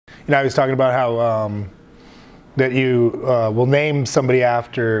I was talking about how that you will name somebody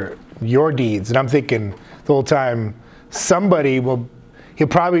after your deeds, and I'm thinking the whole time he'll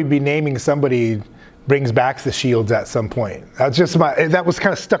probably be naming somebody brings back the shields at some point. That's just that was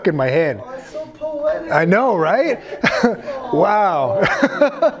kind of stuck in my head. Oh, that's so poetic. I know, right? Wow.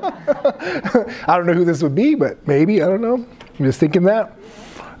 I don't know who this would be, but maybe, I don't know. I'm just thinking that.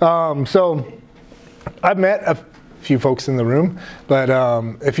 So I've met a few folks in the room, but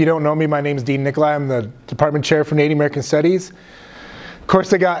if you don't know me, my name's Dean Nicolai. I'm the Department Chair for Native American Studies. Of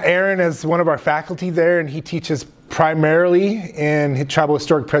course, I got Aaron as one of our faculty there, and he teaches primarily in tribal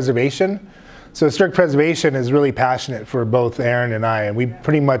historic preservation. So historic preservation is really passionate for both Aaron and I, and we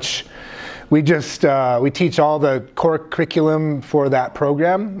pretty much, we teach all the core curriculum for that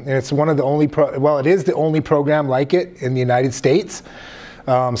program, and it's one of the only, it is the only program like it in the United States.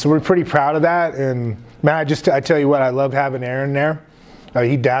 So we're pretty proud of that, and man, I tell you what, I love having Aaron there.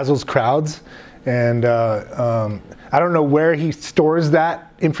 He dazzles crowds, and I don't know where he stores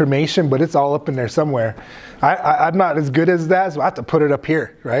that information, but it's all up in there somewhere. I'm not as good as that, so I have to put it up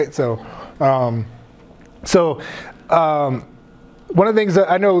here, right? So, one of the things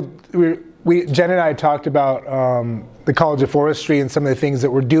that I know, Jen and I talked about the College of Forestry and some of the things that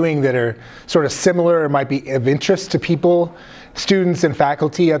we're doing that are sort of similar or might be of interest to people, students and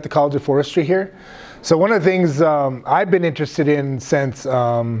faculty at the College of Forestry here. So one of the things I've been interested in since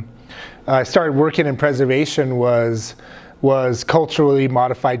I started working in preservation was culturally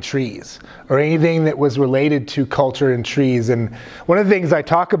modified trees, or anything that was related to culture and trees. And one of the things I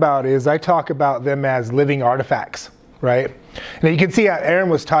talk about them as living artifacts, right? And you can see how Aaron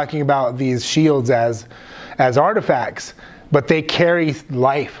was talking about these shields as artifacts, but they carry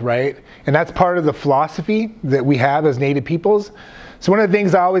life, right? And that's part of the philosophy that we have as Native peoples. So one of the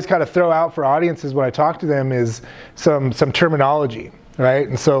things I always kind of throw out for audiences when I talk to them is some terminology, right?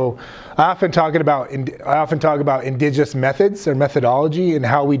 And so I often talk about indigenous methods or methodology and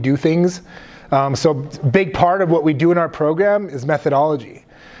how we do things. So a big part of what we do in our program is methodology.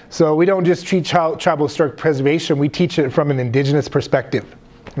 So we don't just teach tribal historic preservation, we teach it from an indigenous perspective,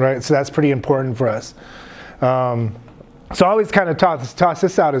 right? So that's pretty important for us. So I always kind of toss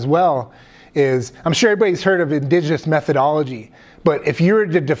this out as well, is I'm sure everybody's heard of indigenous methodology, but if you were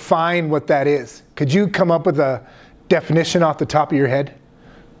to define what that is, could you come up with a definition off the top of your head?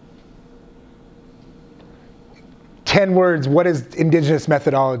 10 words, what is indigenous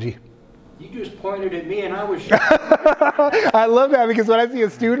methodology? You just pointed at me and I was I love that, because when I see a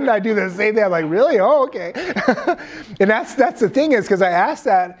student, I do the same thing. I'm like, really? Oh, okay. And that's the thing, is because I ask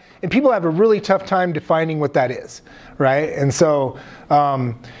that, and people have a really tough time defining what that is, right? And so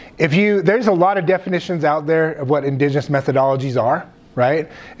there's a lot of definitions out there of what indigenous methodologies are, right?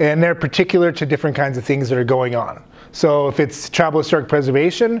 And they're particular to different kinds of things that are going on. So if it's tribal historic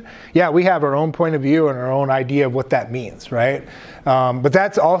preservation, yeah, we have our own point of view and our own idea of what that means, right? But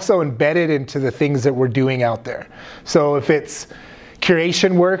that's also embedded into the things that we're doing out there. So if it's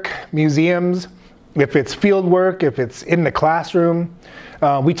curation work, museums, if it's field work, if it's in the classroom,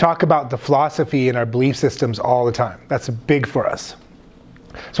 we talk about the philosophy and our belief systems all the time. That's big for us.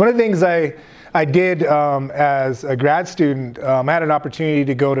 So one of the things I did as a grad student, I had an opportunity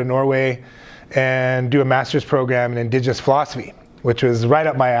to go to Norway and do a master's program in Indigenous philosophy, which was right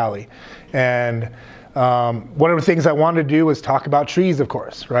up my alley. And one of the things I wanted to do was talk about trees, of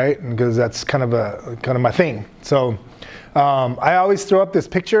course, right? Because that's kind of my thing. So I always throw up this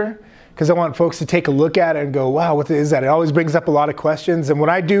picture because I want folks to take a look at it and go, wow, what is that? It always brings up a lot of questions. And when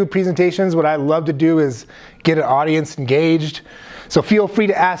I do presentations, what I love to do is get an audience engaged. So feel free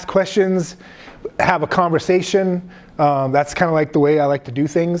to ask questions, have a conversation. That's kind of like the way I like to do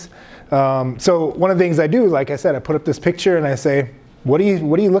things. So one of the things I do, like I said, I put up this picture and I say, what are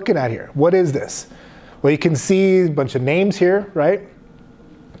you looking at here? What is this? Well, you can see a bunch of names here, right?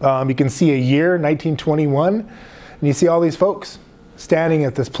 You can see a year, 1921, and you see all these folks standing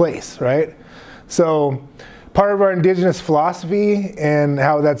at this place, right? So part of our indigenous philosophy and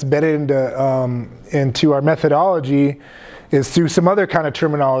how that's bedded into our methodology is through some other kind of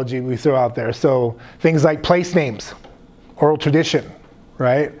terminology we throw out there. So things like place names, oral tradition,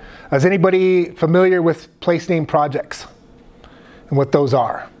 right? Is anybody familiar with place name projects and what those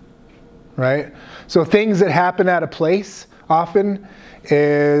are, right? So things that happen at a place often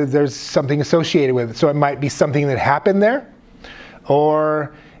there's something associated with it. So it might be something that happened there,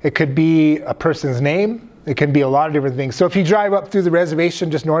 or it could be a person's name. It can be a lot of different things. So if you drive up through the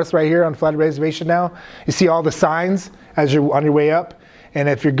reservation just north right here on Flood Reservation now, you see all the signs as you're on your way up. And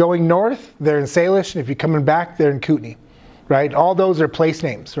if you're going north, they're in Salish, and if you're coming back, they're in Kootenai. Right? All those are place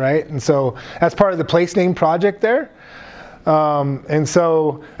names, right? And so that's part of the place name project there. And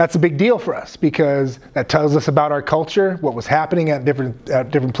so that's a big deal for us because that tells us about our culture, what was happening at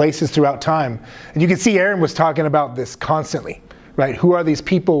different places throughout time. And you can see Aaron was talking about this constantly, right? Who are these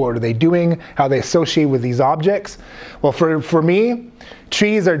people? What are they doing? How they associate with these objects? Well, for me,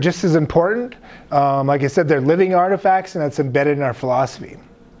 trees are just as important. Like I said, they're living artifacts, and that's embedded in our philosophy.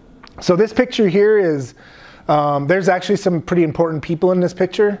 So this picture here is, there's actually some pretty important people in this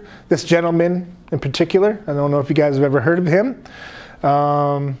picture. This gentleman in particular, I don't know if you guys have ever heard of him,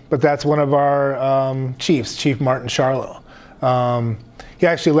 but that's one of our chiefs, Chief Martin Charlo. He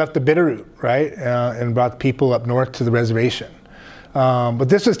actually left the Bitterroot, right, and brought the people up north to the reservation. But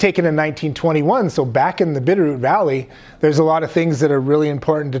this was taken in 1921, so back in the Bitterroot Valley, there's a lot of things that are really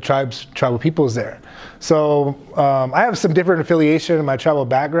important to tribal peoples there. So I have some different affiliation in my tribal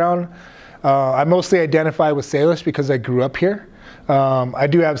background. I mostly identify with Salish because I grew up here. I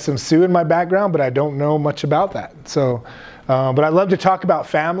do have some Sioux in my background, but I don't know much about that. So, but I love to talk about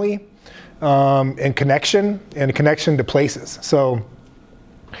family and connection to places. So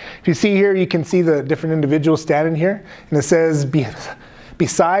if you see here, you can see the different individuals standing here, and it says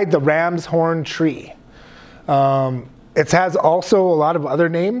beside the ram's horn tree. It has also a lot of other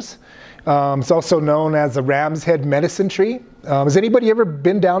names. It's also known as the ram's head medicine tree. Has anybody ever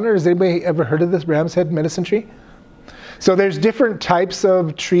been down there? Has anybody ever heard of this ram's head medicine tree? So there's different types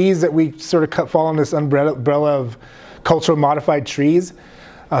of trees that we sort of fall in this umbrella of cultural modified trees.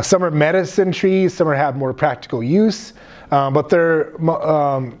 Some are medicine trees, some have more practical use, but they're,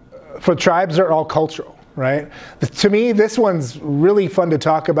 for tribes, they're all cultural, right? To me, this one's really fun to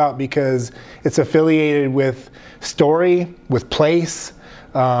talk about because it's affiliated with story, with place,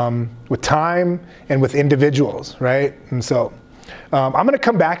 with time, and with individuals, right? And so I'm going to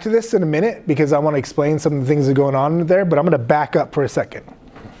come back to this in a minute because I want to explain some of the things that are going on there, but I'm going to back up for a second.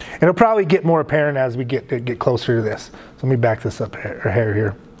 And it'll probably get more apparent as we get closer to this. So let me back this up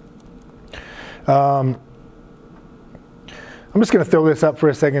here. I'm just going to throw this up for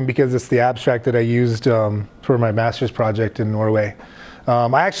a second because it's the abstract that I used for my master's project in Norway.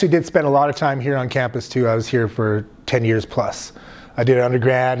 I actually did spend a lot of time here on campus too. I was here for 10 years plus. I did an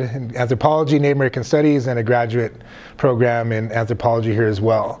undergrad in anthropology, Native American studies, and a graduate program in anthropology here as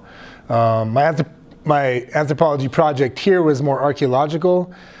well. My anthropology project here was more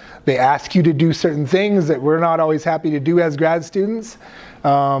archaeological. They ask you to do certain things that we're not always happy to do as grad students.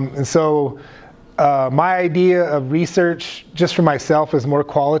 And so my idea of research, just for myself, is more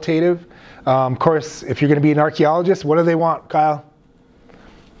qualitative. Of course, if you're going to be an archaeologist, what do they want, Kyle?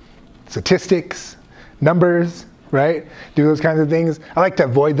 Statistics, numbers, right? Do those kinds of things. I like to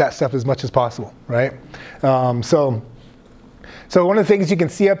avoid that stuff as much as possible, right? So one of the things you can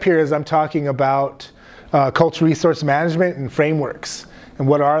see up here is I'm talking about cultural resource management and frameworks. And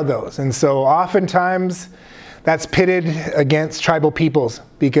what are those? And so oftentimes that's pitted against tribal peoples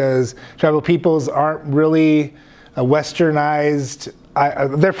because tribal peoples aren't really westernized.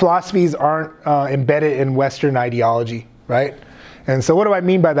 Their philosophies aren't embedded in Western ideology, right? And so what do I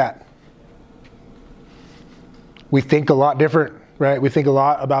mean by that? We think a lot different, right? We think a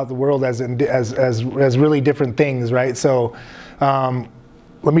lot about the world as really different things, right? So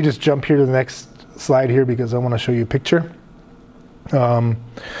let me just jump here to the next slide here because I want to show you a picture. So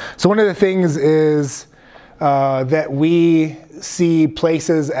one of the things is that we see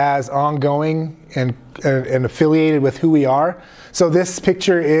places as ongoing and affiliated with who we are. So this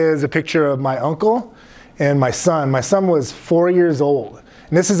picture is a picture of my uncle and my son. My son was 4 years old.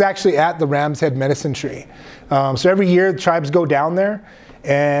 And this is actually at the Ram's Head Medicine Tree. So every year the tribes go down there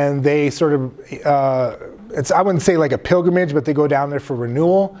and they sort of, I wouldn't say like a pilgrimage, but they go down there for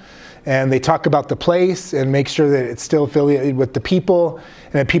renewal. And they talk about the place and make sure that it's still affiliated with the people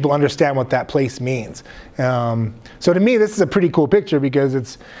and that people understand what that place means. So to me, this is a pretty cool picture because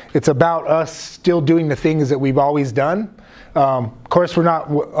it's about us still doing the things that we've always done. Of course, we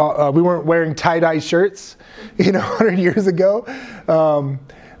weren't wearing tie-dye shirts, 100 years ago,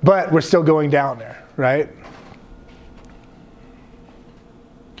 but we're still going down there, right?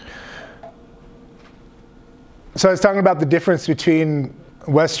 So I was talking about the difference between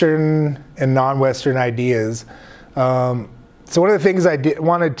Western and non-Western ideas. So one of the things I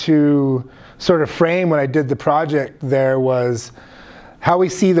wanted to sort of frame when I did the project there was how we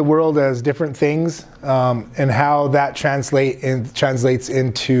see the world as different things and how that translates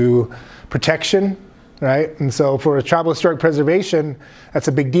into protection, right? And so for tribal historic preservation, that's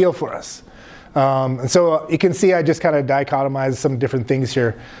a big deal for us. And so you can see I just kind of dichotomized some different things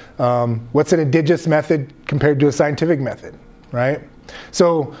here. What's an indigenous method compared to a scientific method, right?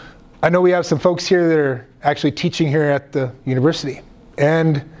 So I know we have some folks here that are actually teaching here at the university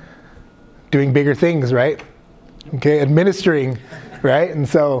and doing bigger things, right? okay, administering, right? And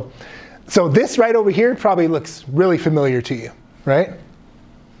so this right over here probably looks really familiar to you, right?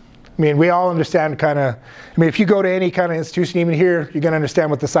 I mean, we all understand kind of, I mean, if you go to any kind of institution, even here, you're going to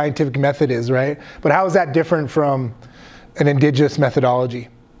understand what the scientific method is, right? But how is that different from an indigenous methodology?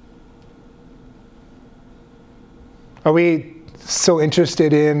 Are we so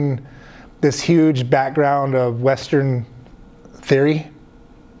interested in this huge background of Western theory?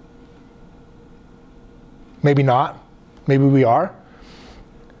 Maybe not. Maybe we are.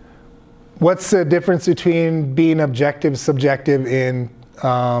 What's the difference between being objective, subjective in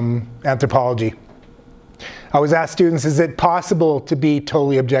anthropology? I always ask students, is it possible to be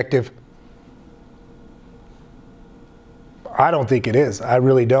totally objective? I don't think it is. I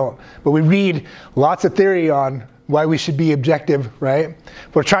really don't. But we read lots of theory on why we should be objective, right?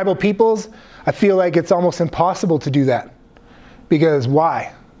 For tribal peoples, I feel like it's almost impossible to do that. Because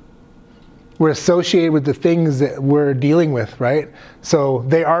why? We're associated with the things that we're dealing with, right? So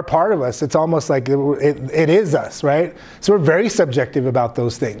they are part of us. It's almost like it is us, right? So we're very subjective about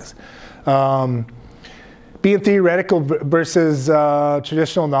those things. Being theoretical versus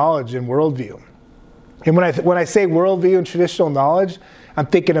traditional knowledge and worldview. And when I say worldview and traditional knowledge, I'm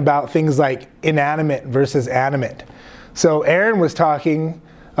thinking about things like inanimate versus animate. So Aaron was talking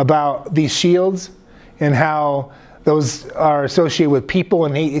about these shields and how those are associated with people,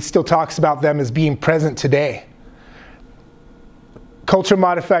 and he still talks about them as being present today. Culture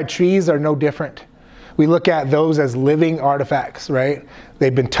modified trees are no different. We look at those as living artifacts, right?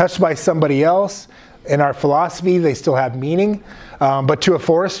 They've been touched by somebody else. In our philosophy, they still have meaning. But to a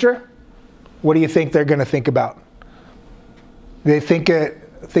forester, what do you think they're going to think about? They think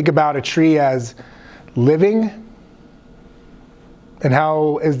about a tree as living, and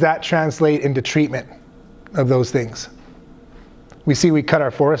how does that translate into treatment of those things? We see we cut our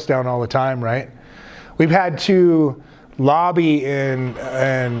forests down all the time, right? We've had to lobby and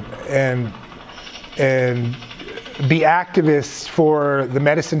be activists for the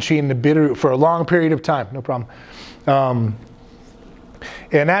medicine tree and the bitterroot for a long period of time, no problem. And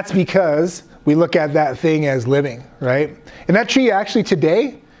that's because we look at that thing as living, right? And that tree actually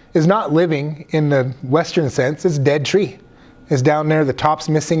today is not living in the Western sense. It's a dead tree. It's down there, the top's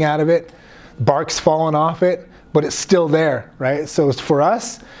missing out of it, bark's fallen off it, but it's still there, right? So it's, for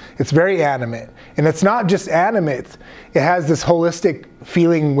us, it's very animate. And it's not just animate, it has this holistic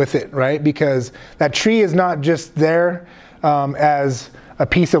feeling with it, right? Because that tree is not just there as a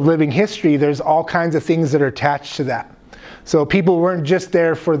piece of living history. There's all kinds of things that are attached to that. So people weren't just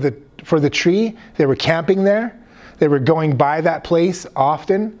there for the tree, they were camping there. They were going by that place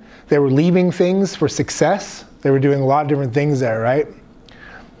often. They were leaving things for success. They were doing a lot of different things there, right?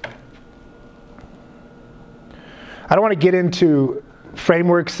 I don't want to get into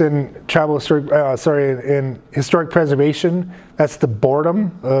frameworks in in historic preservation. That's the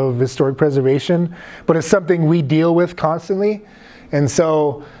boredom of historic preservation, but it's something we deal with constantly. And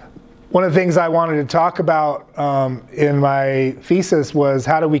so one of the things I wanted to talk about in my thesis was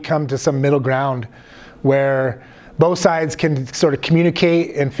how do we come to some middle ground where both sides can sort of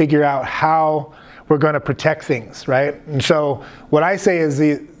communicate and figure out how we're going to protect things, right? And so what I say is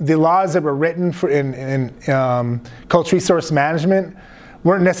the laws that were written for in cultural resource management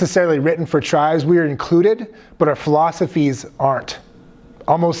weren't necessarily written for tribes. We are included, but our philosophies aren't.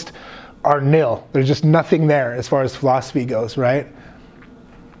 Almost are nil. There's just nothing there as far as philosophy goes, right?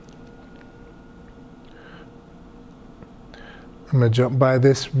 I'm going to jump by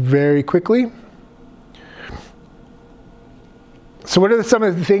this very quickly. So what are some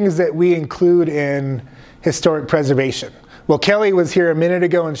of the things that we include in historic preservation? Well, Kelly was here a minute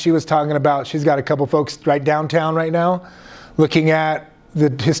ago and she was talking about, she's got a couple folks right downtown right now looking at the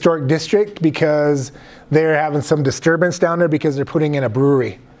historic district because they're having some disturbance down there because they're putting in a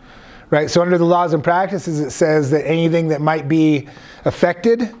brewery, right? So under the laws and practices, it says that anything that might be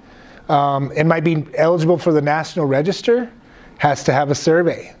affected and might be eligible for the National Register has to have a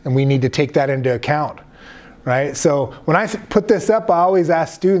survey, and we need to take that into account. Right? So when I put this up, I always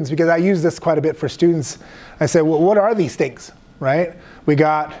ask students, because I use this quite a bit for students, I say, well, what are these things, right? We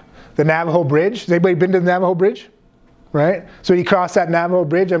got the Navajo Bridge. Has anybody been to the Navajo Bridge? Right? So you cross that Navajo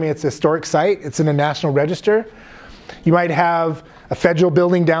Bridge, I mean, it's a historic site. It's in a National Register. You might have a federal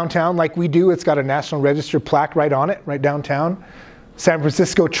building downtown like we do. It's got a National Register plaque right on it, right downtown. San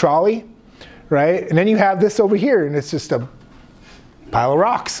Francisco Trolley, right? And then you have this over here, and it's just a pile of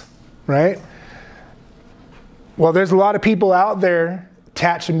rocks, right? Well, there's a lot of people out there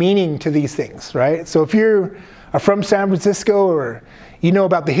attach meaning to these things, right? So if you are from San Francisco or you know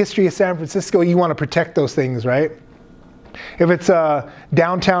about the history of San Francisco, you want to protect those things, right? If it's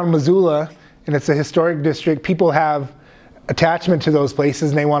downtown Missoula and it's a historic district. People have attachment to those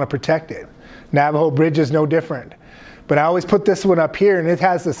places and they want to protect it. Navajo Bridge is no different. But I always put this one up here, and it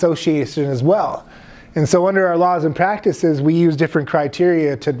has association as well. And so under our laws and practices, we use different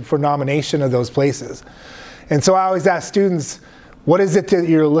criteria for nomination of those places. And so I always ask students, what is it that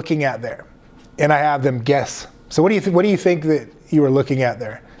you're looking at there? And I have them guess. So what do you think that you were looking at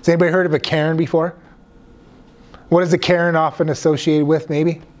there? Has anybody heard of a cairn before? What is a cairn often associated with,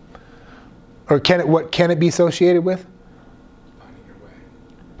 maybe? Or what can it be associated with? Finding your way.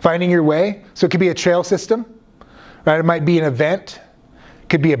 Finding your way. So it could be a trail system, right? It might be an event. It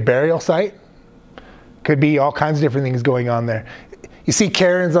could be a burial site. Could be all kinds of different things going on there. You see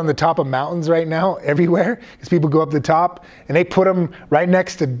cairns on the top of mountains right now, everywhere, because people go up the top, and they put them right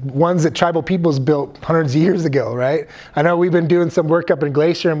next to ones that tribal peoples built hundreds of years ago, right? I know we've been doing some work up in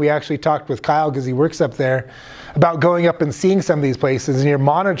Glacier, and we actually talked with Kyle, because he works up there, about going up and seeing some of these places, and you're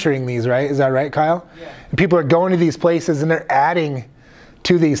monitoring these, right? Is that right, Kyle? Yeah. And people are going to these places, and they're adding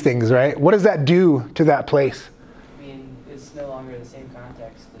to these things, right? What does that do to that place? I mean, it's no longer the same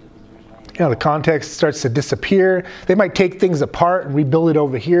context that it was originally. You know, the context starts to disappear. They might take things apart and rebuild it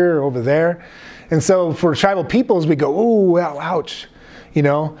over here or over there. And so for tribal peoples, we go, ooh, ouch. You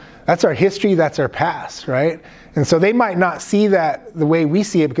know, that's our history, that's our past, right? And so they might not see that the way we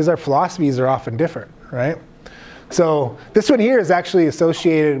see it because our philosophies are often different, right? So this one here is actually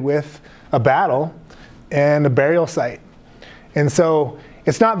associated with a battle and a burial site. And so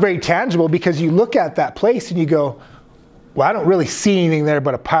it's not very tangible because you look at that place and you go, well, I don't really see anything there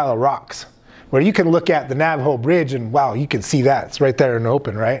but a pile of rocks. Where you can look at the Navajo Bridge and wow, you can see that. It's right there in the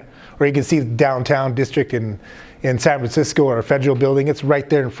open, right? Or you can see the downtown district in San Francisco or a federal building. It's right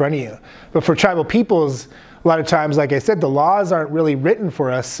there in front of you. But for tribal peoples, a lot of times, like I said, the laws aren't really written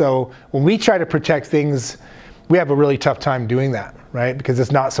for us. So when we try to protect things, we have a really tough time doing that, right? Because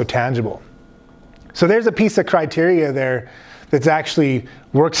it's not so tangible. So there's a piece of criteria there that actually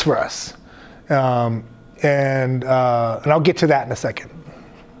works for us. And I'll get to that in a second.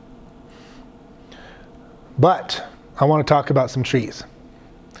 But I want to talk about some trees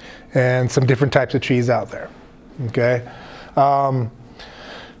and some different types of trees out there, okay?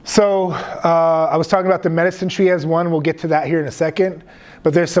 So I was talking about the medicine tree as one. We'll get to that here in a second.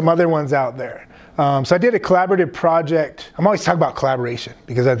 But there's some other ones out there. So I did a collaborative project. I'm always talking about collaboration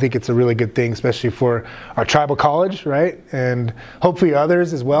because I think it's a really good thing, especially for our tribal college, right? And hopefully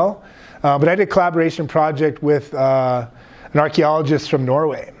others as well. But I did a collaboration project with an archaeologist from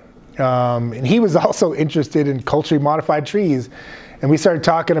Norway. And he was also interested in culturally modified trees. And we started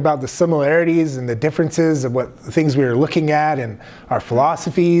talking about the similarities and the differences of what things we were looking at and our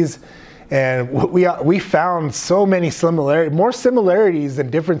philosophies. And we found so many similarities, more similarities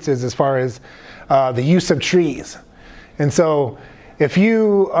than differences as far as the use of trees. And so if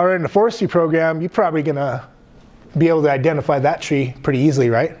you are in a forestry program, you're probably going to be able to identify that tree pretty easily,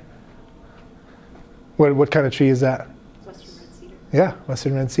 right? What kind of tree is that? Western red cedar. Yeah,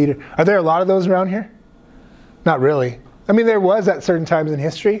 Western red cedar. Are there a lot of those around here? Not really. I mean, there was at certain times in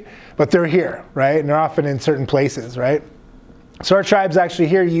history, but they're here, right? And they're often in certain places, right? So our tribes actually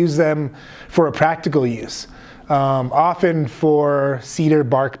here use them for a practical use, often for cedar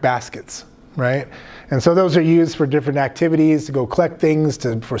bark baskets, right? And so those are used for different activities, to go collect things,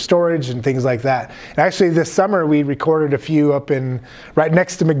 for storage and things like that. And actually this summer we recorded a few up right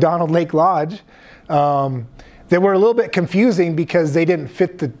next to McDonald Lake Lodge. They were a little bit confusing because they didn't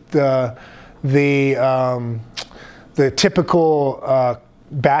fit the typical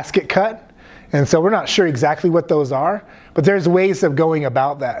basket cut. And so we're not sure exactly what those are, but there's ways of going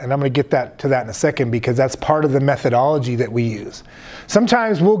about that. And I'm going to get to that in a second because that's part of the methodology that we use.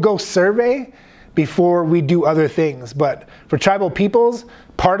 Sometimes we'll go survey before we do other things. But for tribal peoples,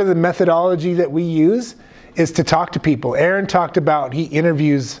 part of the methodology that we use is to talk to people. Aaron talked about, he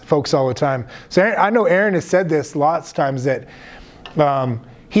interviews folks all the time. So I know Aaron has said this lots of times that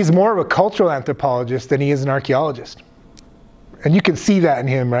he's more of a cultural anthropologist than he is an archaeologist. And you can see that in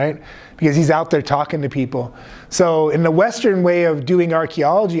him, right? Because he's out there talking to people. So in the Western way of doing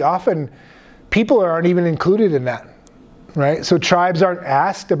archaeology, often people aren't even included in that, right? So tribes aren't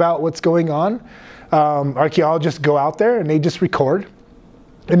asked about what's going on. Archaeologists go out there and they just record.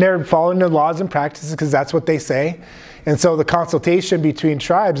 And they're following the laws and practices because that's what they say. And so the consultation between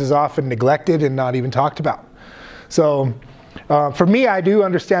tribes is often neglected and not even talked about. So for me, I do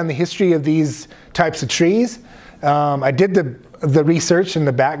understand the history of these types of trees. I did the research and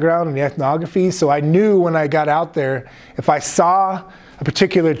the background and the ethnography, so I knew when I got out there, if I saw a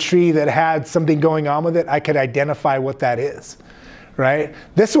particular tree that had something going on with it, I could identify what that is, right?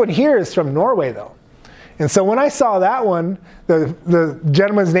 This one here is from Norway though. And so when I saw that one, the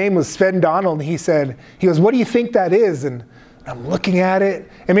gentleman's name was Sven Donald, and he goes, what do you think that is? And I'm looking at it.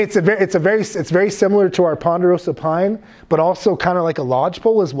 I mean, it's very similar to our ponderosa pine, but also kind of like a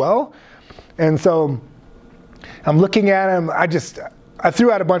lodgepole as well. And so I'm looking at him. I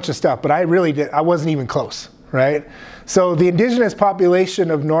threw out a bunch of stuff, but I wasn't even close, right? So the indigenous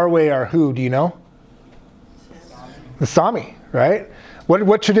population of Norway are who? Do you know? The Sami, right?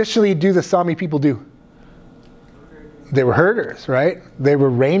 What traditionally do the Sami people do? They were herders, right? They were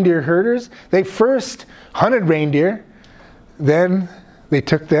reindeer herders. They first hunted reindeer, then they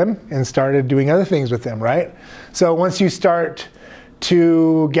took them and started doing other things with them, right? So once you start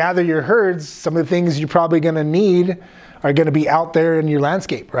to gather your herds, some of the things you're probably going to need are going to be out there in your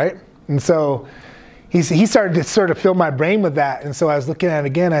landscape, right? And so he started to sort of fill my brain with that. And so I was looking at it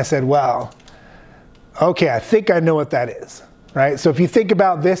again. I said, well, okay, I think I know what that is, right? So if you think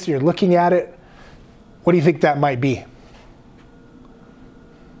about this, you're looking at it, what do you think that might be?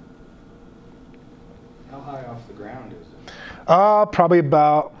 How high off the ground is it? Probably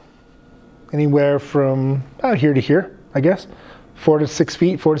about anywhere from about here to here, I guess. 4 to 6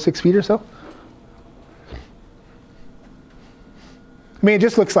 feet or so. I mean, it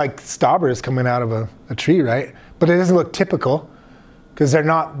just looks like stobbers coming out of a tree, right? But it doesn't look typical because they're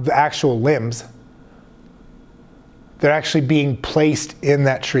not the actual limbs. They're actually being placed in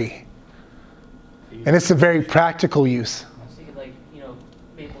that tree. And it's a very practical use. I was thinking like,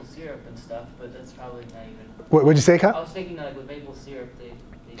 maple syrup and stuff, but that's probably not even. What'd you say, Kyle? I was thinking like with maple syrup, they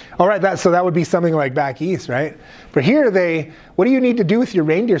All right, so that would be something like back east, right? But here what do you need to do with your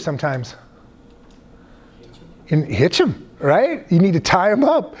reindeer sometimes? Hitch them, right? You need to tie them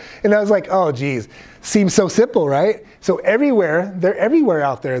up. And I was like, oh, geez, seems so simple, right? So they're everywhere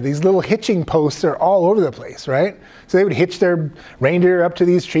out there. These little hitching posts are all over the place, right? So they would hitch their reindeer up to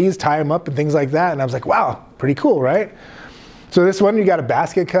these trees, tie them up and things like that. And I was like, wow, pretty cool, right? So this one, you got a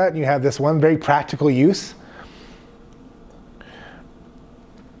basket cut, and you have this one, very practical use.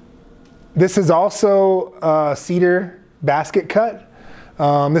 This is also a cedar basket cut.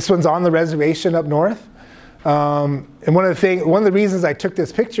 This one's on the reservation up north. And one of the reasons I took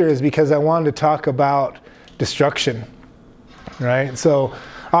this picture is because I wanted to talk about destruction, right? So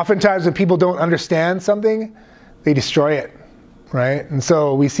oftentimes when people don't understand something, they destroy it, right? And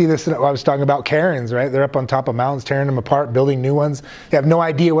so we see this, I was talking about cairns, right? They're up on top of mountains, tearing them apart, building new ones. They have no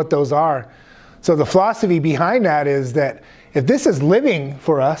idea what those are. So the philosophy behind that is that if this is living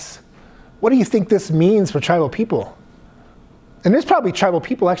for us, what do you think this means for tribal people? And there's probably tribal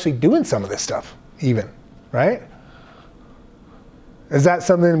people actually doing some of this stuff even, right? Is that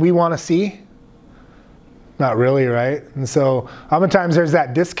something we want to see? Not really, right? And so oftentimes there's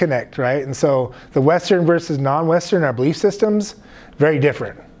that disconnect, right? And so the Western versus non-Western, our belief systems, very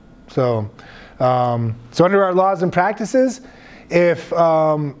different. So, so under our laws and practices, if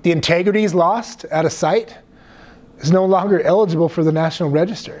the integrity is lost at a site, it's no longer eligible for the National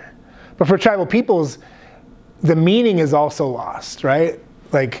Register. But for tribal peoples, the meaning is also lost, right?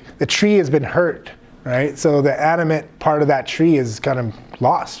 Like the tree has been hurt, right? So the animate part of that tree is kind of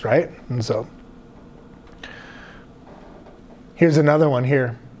lost, right? And so here's another one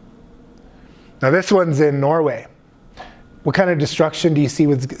here. Now this one's in Norway. What kind of destruction do you see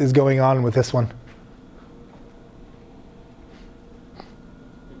is going on with this one?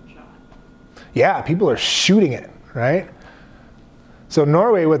 Yeah, people are shooting it, right? So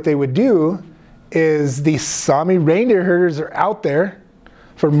Norway, what they would do is these Sami reindeer herders are out there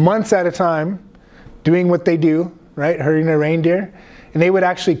for months at a time doing what they do, right? Herding their reindeer. And they would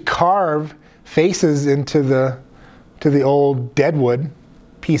actually carve faces into the old deadwood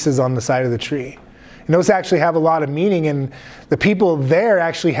pieces on the side of the tree. And those actually have a lot of meaning, and the people there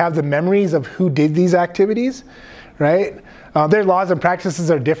actually have the memories of who did these activities, right? Their laws and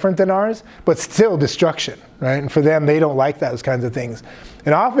practices are different than ours, but still destruction, right? And for them, they don't like those kinds of things.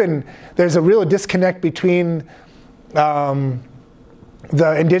 And often there's a real disconnect between the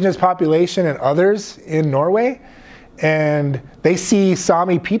indigenous population and others in Norway, and they see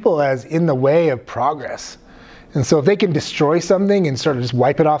Sami people as in the way of progress. And so if they can destroy something and sort of just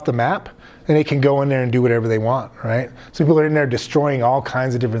wipe it off the map, then they can go in there and do whatever they want, right? So people are in there destroying all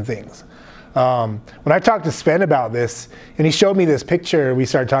kinds of different things. When I talked to Sven about this, and he showed me this picture, we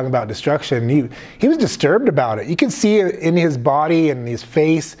started talking about destruction, he was disturbed about it. You could see it in his body and his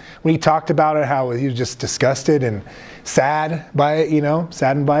face when he talked about it, how he was just disgusted and sad by it,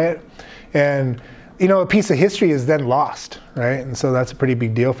 saddened by it. And, a piece of history is then lost, right? And so that's a pretty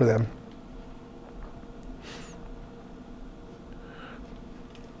big deal for them.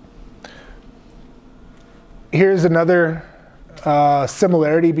 Here's another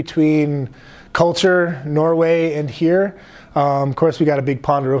similarity between culture, Norway and here. Of course, we got a big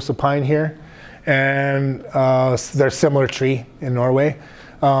ponderosa pine here, and they're a similar tree in Norway.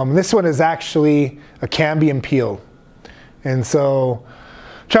 This one is actually a cambium peel. And so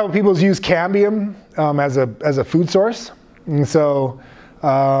tribal peoples use cambium as a food source. And so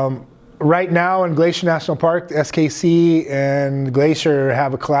right now in Glacier National Park, the SKC and Glacier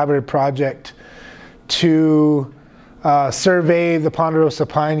have a collaborative project to survey the ponderosa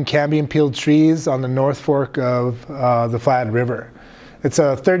pine and cambium peeled trees on the North Fork of the Flathead River. It's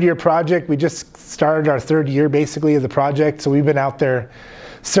a third-year project. We just started our third year basically of the project. So we've been out there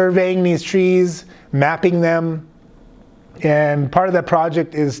surveying these trees, mapping them. And part of that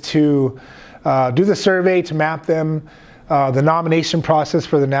project is to do the survey, to map them, the nomination process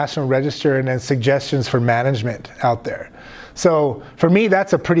for the National Register, and then suggestions for management out there. So for me,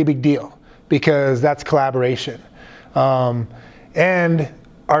 that's a pretty big deal because that's collaboration. And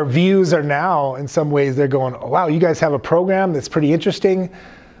our views are now, in some ways, they're going, oh, wow, you guys have a program that's pretty interesting.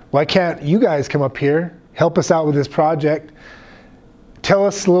 Why can't you guys come up here, help us out with this project, tell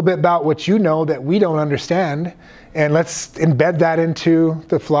us a little bit about what you know that we don't understand, and let's embed that into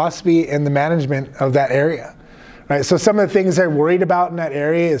the philosophy and the management of that area. Right? So some of the things they're worried about in that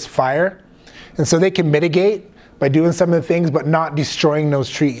area is fire. And so they can mitigate by doing some of the things, but not destroying those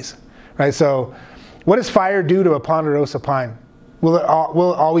trees. Right? So what does fire do to a ponderosa pine? Will it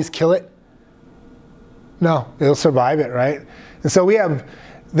always kill it? No, it'll survive it, right? And so we have,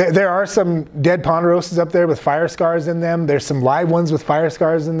 there are some dead ponderosas up there with fire scars in them. There's some live ones with fire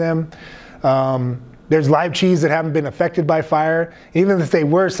scars in them. There's live trees that haven't been affected by fire. Even if they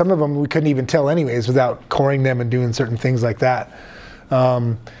were, some of them we couldn't even tell anyways without coring them and doing certain things like that.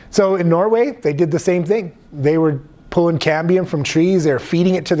 So in Norway, they did the same thing. They were pulling cambium from trees. They're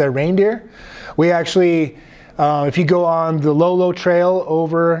feeding it to their reindeer. We actually, if you go on the Lolo Trail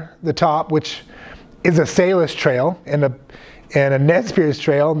over the top, which is a Salish trail and a Ned Spears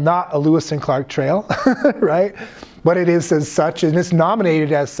trail, not a Lewis and Clark trail, right? But it is as such, and it's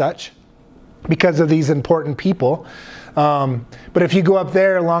nominated as such because of these important people. But if you go up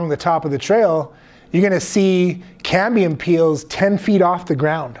there along the top of the trail, you're going to see cambium peels 10 feet off the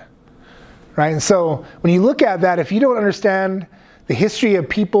ground, right? And so when you look at that, if you don't understand the history of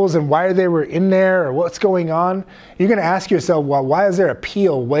peoples and why they were in there or what's going on, you're going to ask yourself, well, why is there a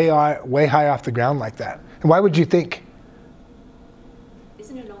peel way high off the ground like that? And why would you think?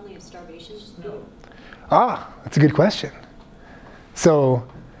 Isn't it only a starvation peel? Ah, that's a good question. So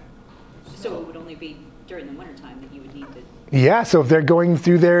it would only be during the wintertime that you would need to... Yeah, so if they're going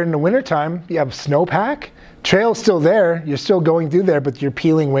through there in the wintertime, you have snowpack, trail's still there, you're still going through there, but you're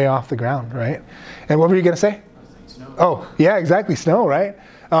peeling way off the ground, right? And what were you going to say? Snow. Oh, yeah, exactly, snow, right?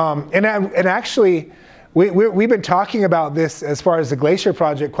 And actually, we've been talking about this as far as the Glacier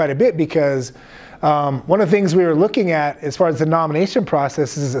Project quite a bit because one of the things we were looking at as far as the nomination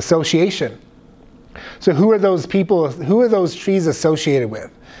process is association. So who are those people, who are those trees associated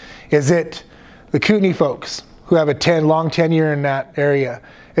with? Is it the Kootenai folks who have a long tenure in that area?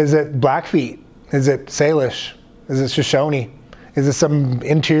 Is it Blackfeet? Is it Salish? Is it Shoshone? Is it some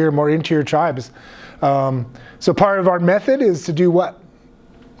more interior tribes? So part of our method is to do what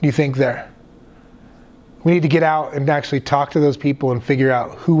do you think there? We need to get out and actually talk to those people and figure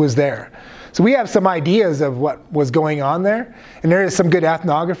out who was there. So we have some ideas of what was going on there. And there is some good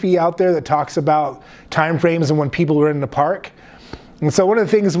ethnography out there that talks about time frames and when people were in the park. And so one of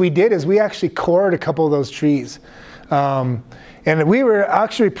the things we did is we actually cored a couple of those trees. And we were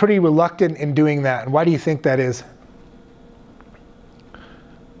actually pretty reluctant in doing that. And why do you think that is?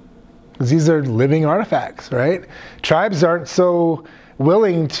 Because these are living artifacts, right? Tribes aren't so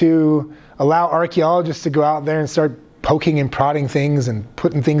willing to allow archaeologists to go out there and start poking and prodding things and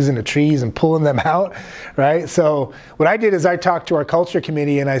putting things into trees and pulling them out, right? So what I did is I talked to our culture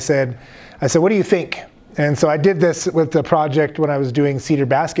committee and I said, what do you think? And so I did this with the project when I was doing cedar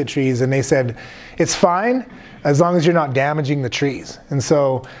basket trees, and they said, it's fine as long as you're not damaging the trees. And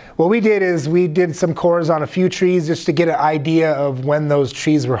so what we did is we did some cores on a few trees just to get an idea of when those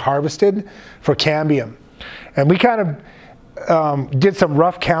trees were harvested for cambium. And we kind of did some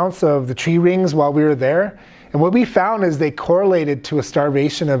rough counts of the tree rings while we were there. And what we found is they correlated to a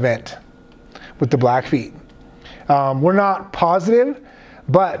starvation event with the Blackfeet. We're not positive,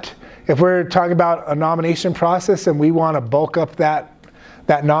 but if we're talking about a nomination process and we want to bulk up that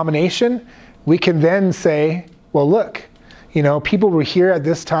nomination, we can then say, well, look, you know, people were here at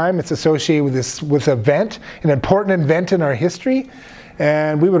this time. It's associated with event, an important event in our history,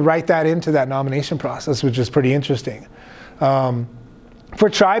 and we would write that into that nomination process, which is pretty interesting. For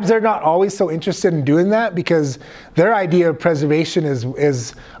tribes, they're not always so interested in doing that because their idea of preservation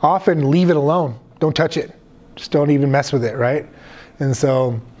is often leave it alone. Don't touch it. Just don't even mess with it, right? And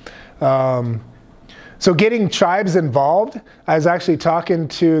so, so getting tribes involved, I was actually talking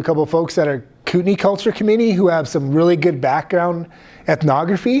to a couple of folks that are Kootenai Culture Committee who have some really good background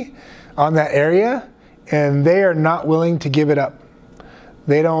ethnography on that area, and they are not willing to give it up.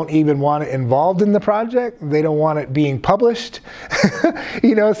 They don't even want it involved in the project. They don't want it being published.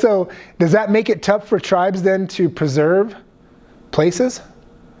 You know, so does that make it tough for tribes then to preserve places?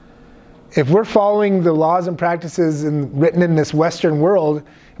 If we're following the laws and practices written in this Western world,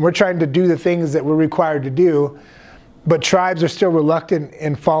 and we're trying to do the things that we're required to do, but tribes are still reluctant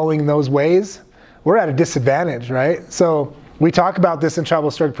in following those ways, we're at a disadvantage, right? So we talk about this in tribal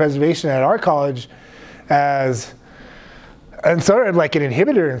historic preservation at our college as and sort of like an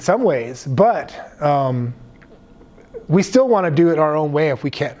inhibitor in some ways, but we still want to do it our own way if we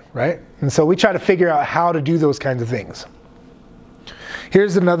can, right? And so we try to figure out how to do those kinds of things.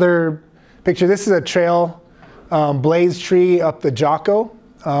 Here's another picture. This is a trail blaze tree up the Jocko.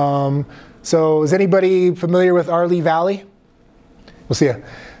 So is anybody familiar with Arley Valley? We'll see ya.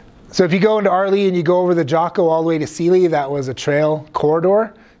 So if you go into Arley and you go over the Jocko all the way to Sealy, that was a trail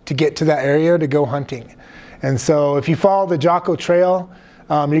corridor to get to that area to go hunting. And so if you follow the Jocko Trail,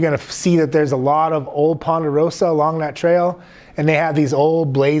 you're going to see that there's a lot of old ponderosa along that trail, and they have these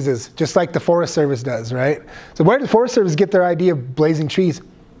old blazes, just like the Forest Service does, right? So where did the Forest Service get their idea of blazing trees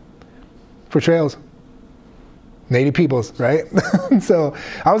for trails? Native peoples, right? So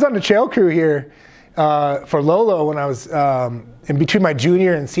I was on the trail crew here for Lolo when I was in between my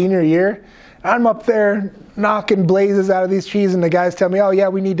junior and senior year. I'm up there knocking blazes out of these trees, and the guys tell me, oh yeah,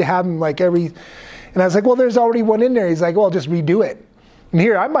 we need to have them like every... And I was like, well, there's already one in there. He's like, well, just redo it. And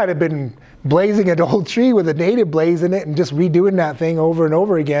here I might have been blazing an old tree with a native blaze in it and just redoing that thing over and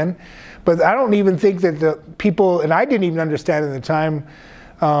over again. But I don't even think that the people, and I didn't even understand at the time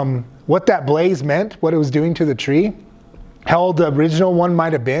what that blaze meant, what it was doing to the tree, how old the original one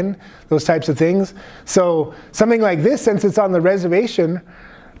might have been, those types of things. So something like this, since it's on the reservation,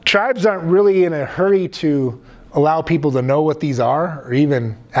 tribes aren't really in a hurry to allow people to know what these are or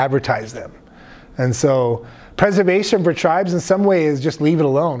even advertise them. And so preservation for tribes in some way is just leave it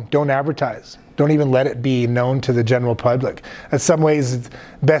alone. Don't advertise. Don't even let it be known to the general public. In some ways, it's the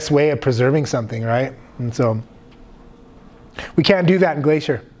best way of preserving something, right? And so we can't do that in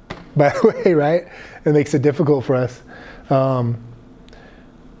Glacier, by the way, right? It makes it difficult for us. So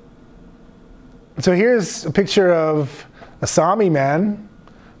here's a picture of a Sami man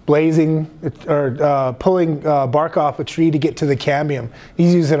blazing or pulling bark off a tree to get to the cambium.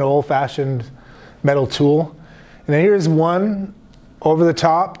 He's using an old-fashioned metal tool. And then here's one over the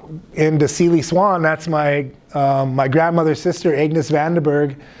top into Sealy Swan. That's my my grandmother's sister, Agnes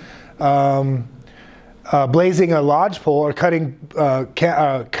Vandenberg, blazing a lodge pole or cutting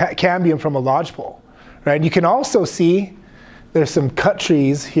cambium from a lodge pole. Right? And you can also see there's some cut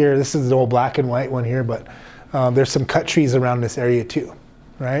trees here. This is an old black and white one here, but there's some cut trees around this area too.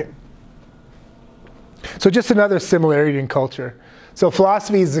 Right? So just another similarity in culture. So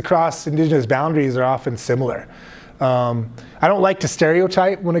philosophies across Indigenous boundaries are often similar. I don't like to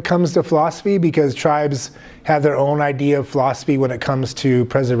stereotype when it comes to philosophy because tribes have their own idea of philosophy when it comes to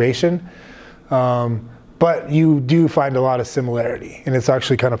preservation. But you do find a lot of similarity, and it's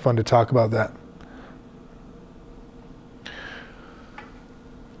actually kind of fun to talk about that.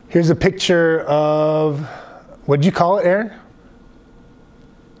 Here's a picture of, what did you call it, Aaron?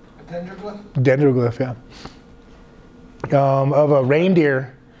 A dendroglyph? Dendroglyph, yeah. Of a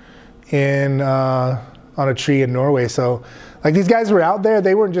reindeer in on a tree in Norway. So like these guys were out there,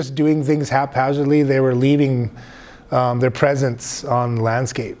 they weren't just doing things haphazardly, they were leaving their presence on the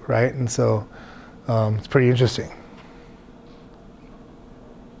landscape, right? And so it's pretty interesting.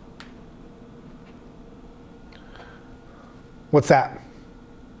 What's that?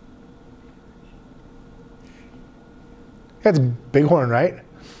 That's bighorn, right?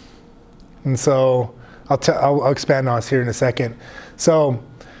 And so I'll expand on this here in a second. So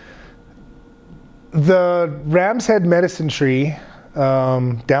the Ram's Head medicine tree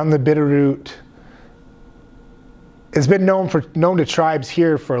down the Bitterroot has been known to tribes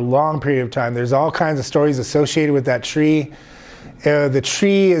here for a long period of time. There's all kinds of stories associated with that tree. The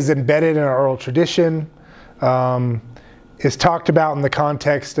tree is embedded in our oral tradition. Is talked about in the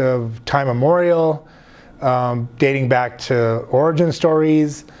context of time immemorial, dating back to origin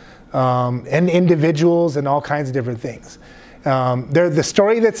stories. And individuals and all kinds of different things. The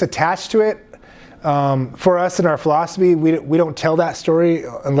story that's attached to it, for us in our philosophy, we don't tell that story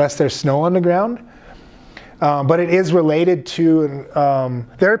unless there's snow on the ground. but it is related to,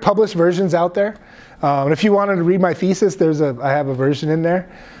 there are published versions out there. And if you wanted to read my thesis, I have a version in there.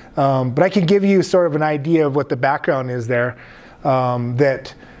 But I can give you sort of an idea of what the background is there.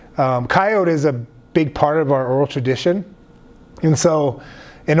 That coyote is a big part of our oral tradition. And so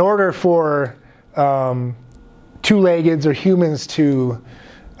in order for two-leggeds or humans to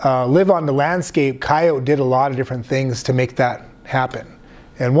live on the landscape, coyote did a lot of different things to make that happen.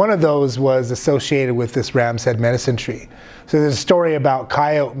 And one of those was associated with this ram's head medicine tree. So there's a story about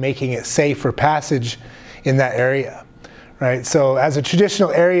coyote making it safe for passage in that area, right? So as a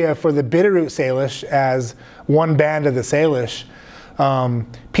traditional area for the Bitterroot Salish, as one band of the Salish,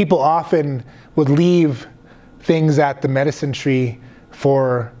 people often would leave things at the medicine tree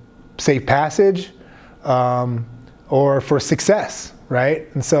for safe passage or for success, right?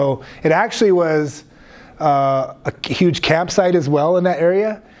 And so it actually was a huge campsite as well in that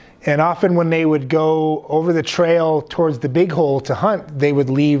area. And often when they would go over the trail towards the big hole to hunt, they would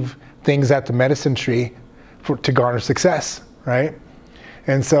leave things at the medicine tree to garner success, right?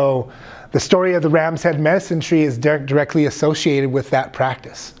 And so the story of the ram's head medicine tree is directly associated with that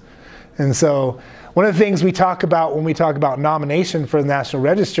practice. And so one of the things we talk about when we talk about nomination for the National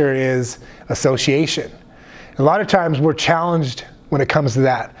Register is association. A lot of times we're challenged when it comes to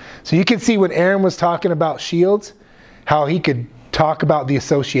that. So you can see when Aaron was talking about shields, how he could talk about the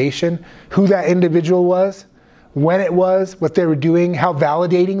association, who that individual was, when it was, what they were doing, how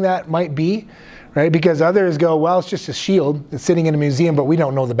validating that might be, right? Because others go, well, it's just a shield. It's sitting in a museum, but we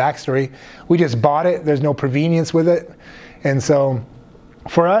don't know the backstory. We just bought it. There's no provenience with it. And so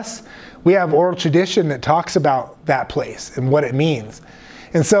for us, we have oral tradition that talks about that place and what it means.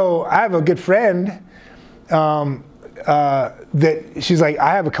 And so I have a good friend that she's like,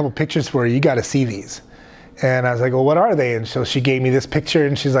 I have a couple pictures for you. You got to see these. And I was like, well, what are they? And so she gave me this picture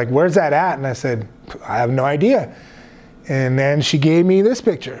and she's like, where's that at? And I said, I have no idea. And then she gave me this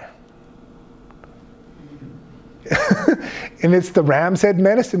picture. And it's the ram's head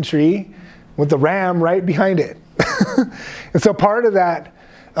medicine tree with the ram right behind it. And so part of that,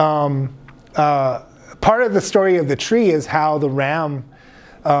 part of the story of the tree is how the ram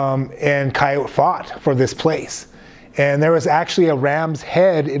and coyote fought for this place. And there was actually a ram's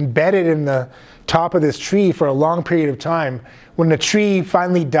head embedded in the top of this tree for a long period of time. When the tree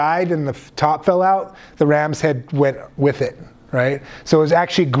finally died and the top fell out, the ram's head went with it, right? So it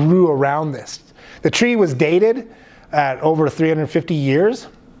actually grew around this. The tree was dated at over 350 years,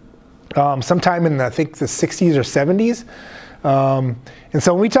 sometime in, I think, the 60s or 70s. And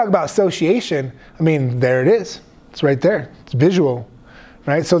so when we talk about association, I mean, there it is. It's right there. It's visual,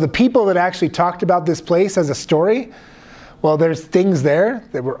 right? So the people that actually talked about this place as a story, well, there's things there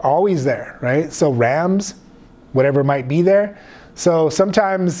that were always there, right? So rams, whatever might be there. So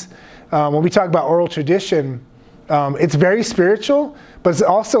sometimes when we talk about oral tradition, it's very spiritual, but it's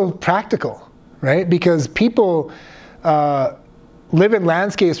also practical, right? Because people live in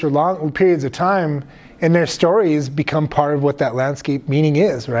landscapes for long periods of time, and their stories become part of what that landscape meaning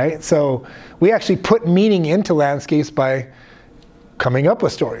is, right? So we actually put meaning into landscapes by coming up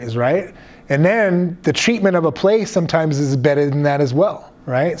with stories, right? And then the treatment of a place sometimes is embedded in that as well,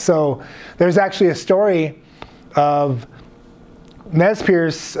 right? So there's actually a story of Nez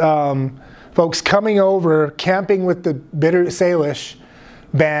Perce folks coming over, camping with the Bitterroot Salish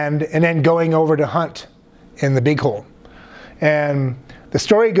band, and then going over to hunt in the Big Hole. And the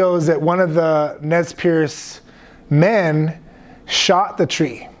story goes that one of the Nez Perce men shot the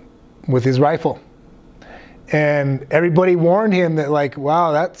tree with his rifle. And everybody warned him that, like,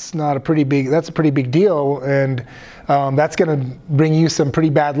 wow, that's a pretty big deal, and that's going to bring you some pretty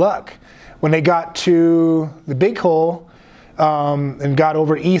bad luck. When they got to the Big Hole and got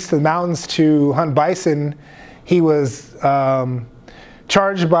over east of the mountains to hunt bison, he was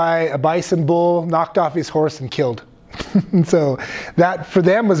charged by a bison bull, knocked off his horse, and killed. And so that for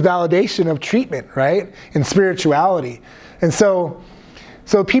them was validation of treatment, right? And spirituality. And so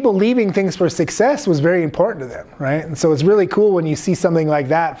people leaving things for success was very important to them, right? And so it's really cool when you see something like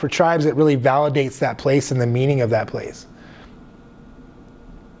that for tribes that really validates that place and the meaning of that place.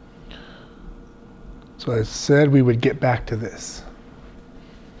 So I said we would get back to this.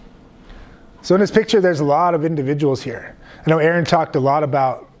 So in this picture, there's a lot of individuals here. I know Aaron talked a lot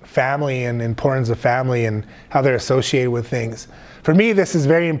about family and the importance of family and how they're associated with things. For me, this is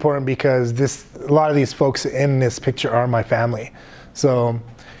very important because a lot of these folks in this picture are my family. So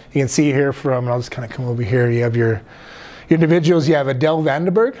you can see here from, I'll just kind of come over here, you have your individuals. You have Adele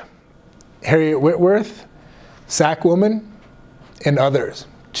Vandenberg, Harriet Whitworth, Sack Woman, and others.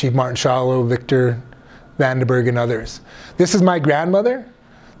 Chief Martin Shallow, Victor Vandenberg, and others. This is my grandmother,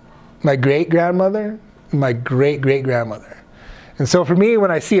 my great-grandmother, my great-great-grandmother. And so for me,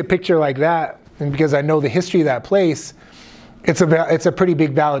 when I see a picture like that, and because I know the history of that place, it's a pretty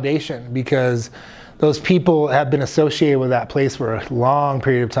big validation, because those people have been associated with that place for a long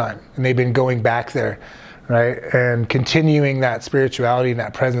period of time, and they've been going back there, right, and continuing that spirituality and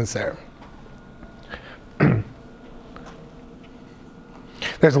that presence there.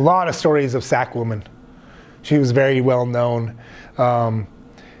 There's a lot of stories of Sac woman. She was very well known. There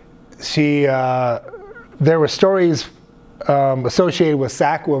were stories associated with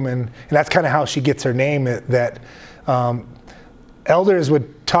Sac woman, and that's kind of how she gets her name, that elders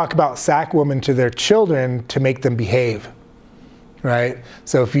would talk about Sac woman to their children to make them behave, right?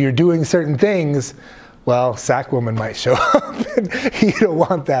 So if you're doing certain things, well, Sac woman might show up, and you don't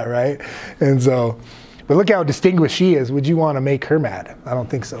want that, right? And so, but look how distinguished she is. Would you want to make her mad? I don't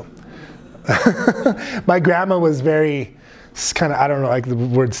think so. My grandma was very kind of, I don't know, like the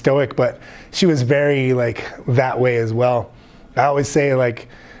word stoic, but she was very like that way as well. I always say, like,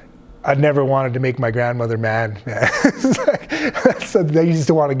 I never wanted to make my grandmother mad. They used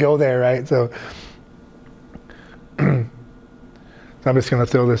to want to go there, right? So I'm just going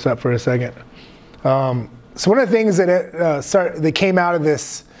to throw this up for a second. So one of the things that came out of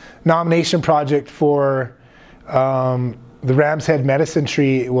this nomination project for the Ram's Head Medicine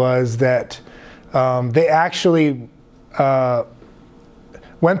Tree was that they actually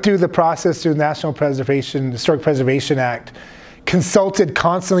went through the process through the National Historic Preservation Act, consulted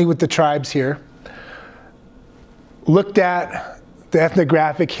constantly with the tribes here, looked at the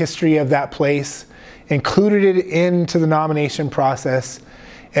ethnographic history of that place, included it into the nomination process,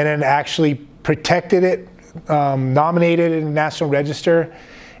 and then actually protected it, nominated it in the National Register,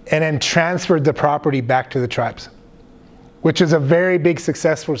 and then transferred the property back to the tribes, which is a very big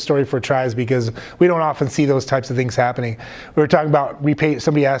successful story for tribes, because we don't often see those types of things happening. We were talking about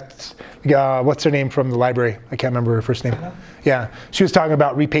somebody asked, what's her name from the library? I can't remember her first name. Yeah, she was talking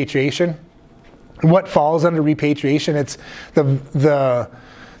about repatriation. What falls under repatriation? It's the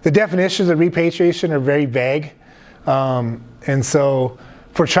definitions of repatriation are very vague. And so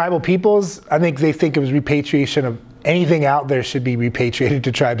for tribal peoples, I think they think it was repatriation of anything out there should be repatriated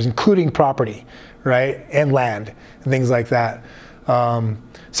to tribes, including property, right, and land, and things like that.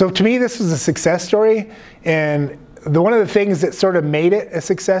 So to me, this was a success story, and one of the things that sort of made it a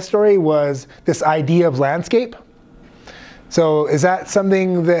success story was this idea of landscape. So is that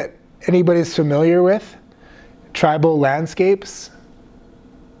something that anybody's familiar with? Tribal landscapes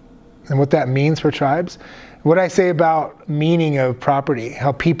and what that means for tribes? What I say about meaning of property,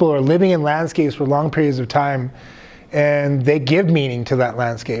 how people are living in landscapes for long periods of time, and they give meaning to that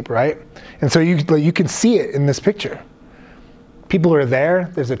landscape, right? And so you can see it in this picture. People are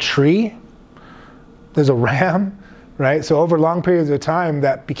there, there's a tree, there's a ram, right? So over long periods of time,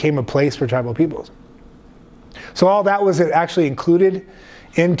 that became a place for tribal peoples. So all that was actually included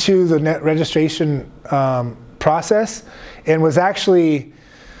into the net registration process, and was actually,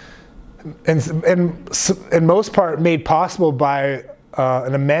 in most part, made possible by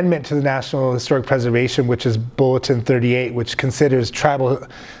an amendment to the National Historic Preservation, which is Bulletin 38, which considers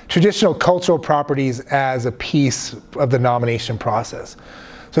traditional cultural properties as a piece of the nomination process.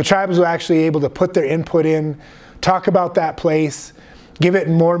 So tribes were actually able to put their input in, talk about that place, give it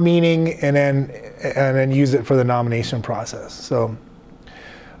more meaning, and then use it for the nomination process. So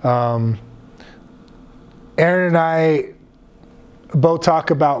Aaron and I both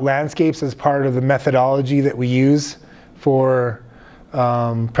talk about landscapes as part of the methodology that we use for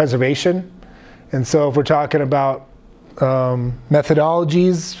preservation. And so if we're talking about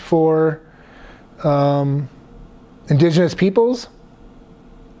methodologies for Indigenous peoples,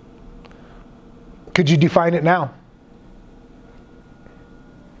 could you define it now?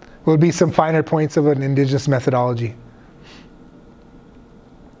 What would be some finer points of an Indigenous methodology?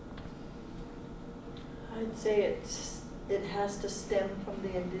 I'd say it has to stem from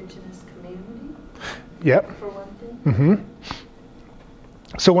the Indigenous community. Yep. For one thing. Mm-hmm.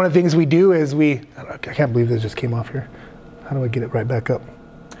 So one of the things we do is I can't believe this just came off here. How do I get it right back up?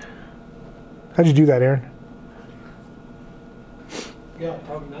 How'd you do that, Aaron? Yeah,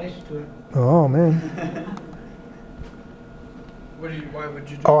 probably nice to it. Oh, man. Why would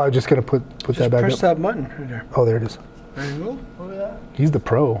you do Oh, I was just going to put that back press up. that button right there. Oh, there it is. There you go. Look at that. He's the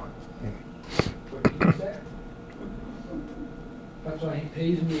pro. What did you say? That's why he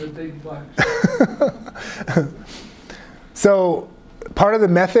pays me the big bucks. So part of the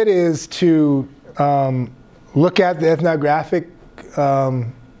method is to look at the ethnographic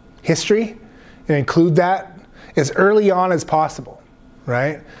history and include that as early on as possible,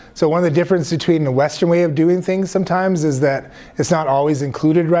 right? So one of the differences between the Western way of doing things sometimes is that it's not always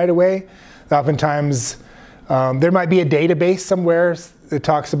included right away. Oftentimes, there might be a database somewhere that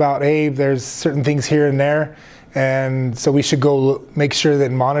talks about, hey, there's certain things here and there, and so we should go make sure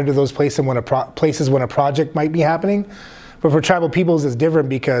that monitor those places when a project might be happening. But for tribal peoples, it's different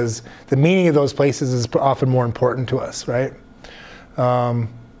because the meaning of those places is often more important to us, right?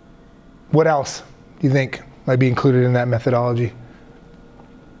 What else do you think might be included in that methodology?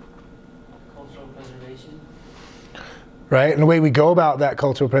 Cultural preservation. Right, and the way we go about that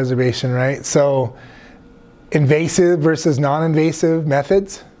cultural preservation, right? So invasive versus non-invasive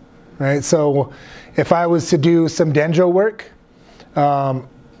methods, right? So if I was to do some dendro work, I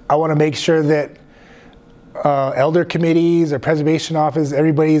want to make sure that elder committees or preservation office,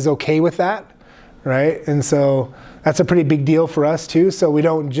 everybody's okay with that, right? And so that's a pretty big deal for us too. So we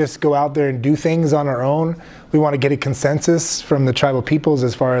don't just go out there and do things on our own. We want to get a consensus from the tribal peoples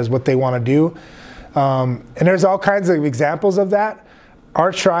as far as what they want to do. And there's all kinds of examples of that.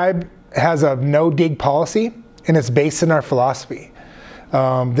 Our tribe has a no-dig policy, and it's based in our philosophy.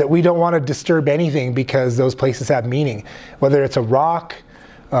 That we don't want to disturb anything because those places have meaning. Whether it's a rock,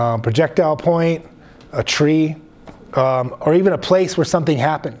 projectile point, a tree, or even a place where something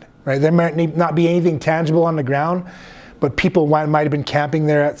happened, right? There might not be anything tangible on the ground, but people might have been camping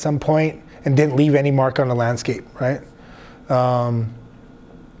there at some point and didn't leave any mark on the landscape, right?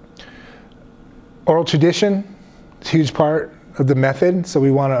 Oral tradition, it's a huge part of the method, so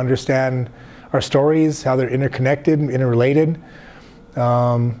we want to understand our stories, how they're interconnected, interrelated.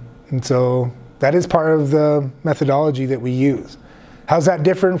 And so that is part of the methodology that we use. How's that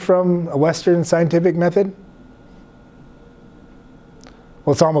different from a Western scientific method?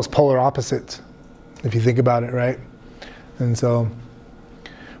 Well, it's almost polar opposites, if you think about it, right? And so,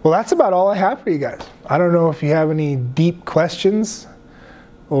 well, that's about all I have for you guys. I don't know if you have any deep questions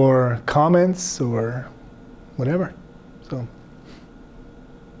or comments or whatever. So.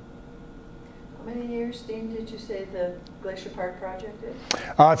 How many years, Dean, did you say the Glacier Park project is? It's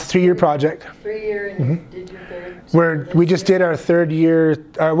a 3-year project. 3-year, and you did your third? We just did our 3rd year.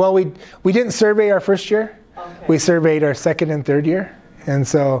 Well, we didn't survey our 1st year. Okay. We surveyed our 2nd and 3rd year. And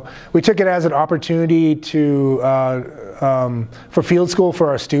so we took it as an opportunity to for field school for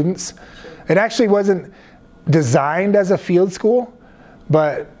our students. It actually wasn't designed as a field school,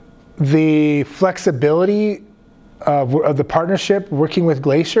 but the flexibility of the partnership working with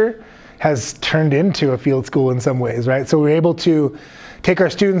Glacier has turned into a field school in some ways, right? So we're able to take our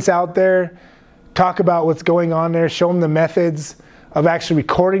students out there, talk about what's going on there, show them the methods of actually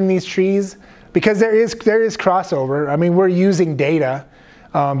recording these trees, because there is crossover. I mean, we're using data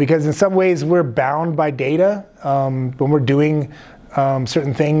because in some ways we're bound by data when we're doing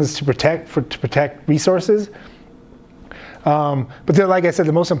certain things to protect resources. But then, like I said,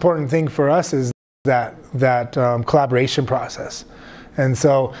 the most important thing for us is that collaboration process. And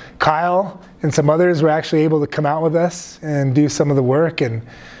so Kyle and some others were actually able to come out with us and do some of the work, and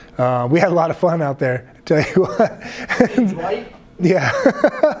we had a lot of fun out there, I tell you what. Yeah.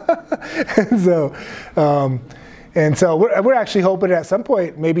 and so we're actually hoping at some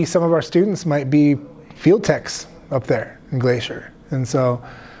point maybe some of our students might be field techs up there in Glacier. And so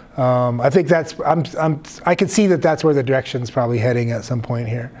I think that's I can see that that's where the direction's probably heading at some point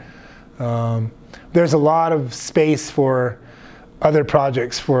here. There's a lot of space for other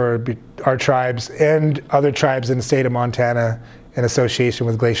projects for our tribes and other tribes in the state of Montana in association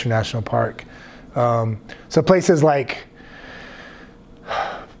with Glacier National Park. So places like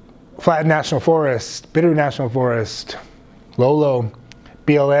Flat National Forest, Bitterroot National Forest, Lolo,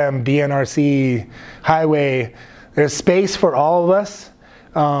 BLM, DNRC, Highway, there's space for all of us,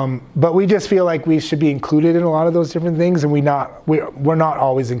 but we just feel like we should be included in a lot of those different things, and we're not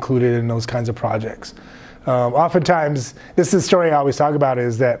always included in those kinds of projects. Oftentimes, this is the story I always talk about,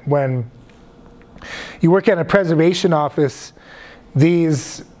 is that when you work at a preservation office,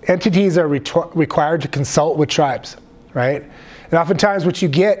 these entities are required to consult with tribes, right? And oftentimes what you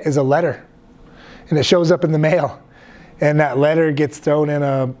get is a letter, and it shows up in the mail, and that letter gets thrown in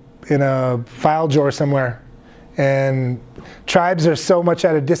a file drawer somewhere. And tribes are so much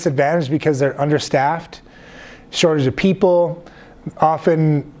at a disadvantage because they're understaffed, shortage of people.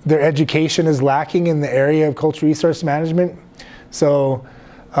 Often their education is lacking in the area of cultural resource management. So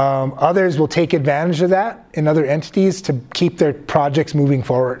others will take advantage of that in other entities to keep their projects moving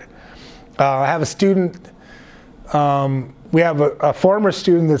forward. I have a student, we have a former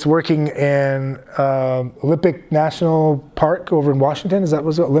student that's working in Olympic National Park over in Washington. Is that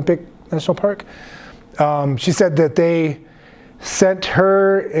was Olympic National Park? She said that they sent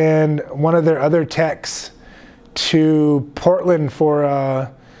her and one of their other techs to Portland for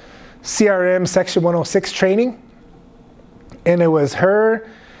CRM Section 106 training. And it was her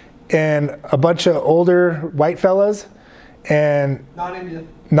and a bunch of older white fellas and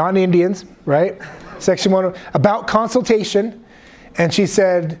non-Indians, right? Section 1 about consultation, and she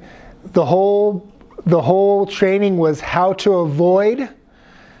said the whole training was how to avoid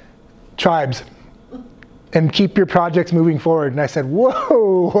tribes and keep your projects moving forward. And I said,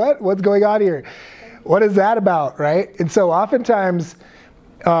 whoa, what's going on here? What is that about, right? And so oftentimes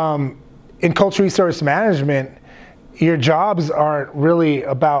in cultural resource management, your jobs aren't really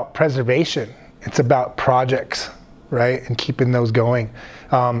about preservation. It's about projects, right? And keeping those going.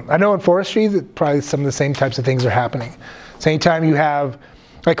 I know in forestry that probably some of the same types of things are happening. So anytime you have,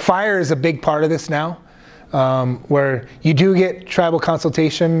 like fire is a big part of this now, where you do get tribal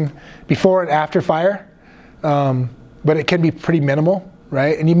consultation before and after fire, but it can be pretty minimal,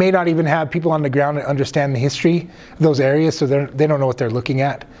 right? And you may not even have people on the ground that understand the history of those areas, so they don't know what they're looking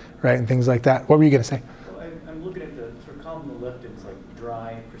at, right? And things like that. What were you going to say? Well, I'm looking at the sort of column on the left. It's like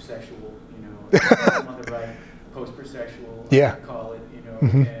dry, processual, you know, on the right, post-processual, Yeah. call it, you know,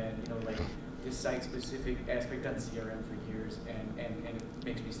 Mhm. and, you know, like this site-specific aspect on CRM for years, and it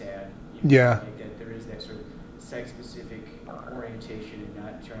makes me sad. You know, Yeah. Like that there is that sort of site-specific orientation and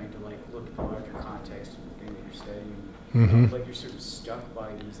not trying to like look at the larger context of the thing that you're studying. Mhm. Like you're sort of stuck by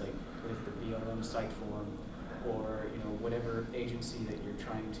these like with the BLM site form or you know whatever agency that you're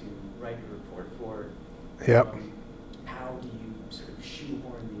trying to write your report for. Yep. How do you sort of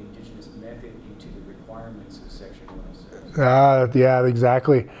shoehorn the Indigenous method into the requirements of Section 106? Yeah,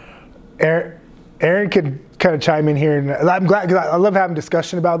 exactly. Aaron could kind of chime in here, and I'm glad because I love having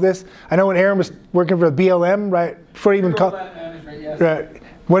discussion about this. I know when Aaron was working for the BLM, right before he even Yes. right,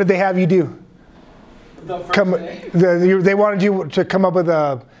 what did they have you do? The first day. They wanted you to come up with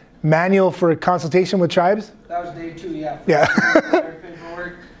a manual for consultation with tribes? That was day 2, yeah. Yeah.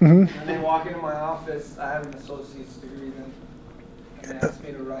 Paperwork. Mhm. And they walk into my office. I have an associate's degree then. And they asked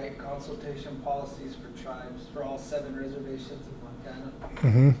me to write consultation policies for tribes for all 7 reservations in Montana.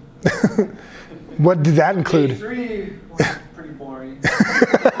 Mm-hmm. What did that Day include? 3 was pretty boring.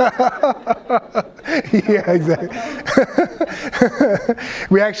 Yeah, exactly.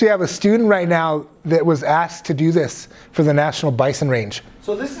 We actually have a student right now that was asked to do this for the National Bison Range.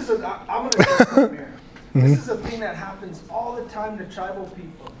 So this is I'm going to say something here. This is a thing that happens all the time to tribal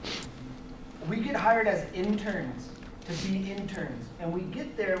people. We get hired as interns to be interns, and we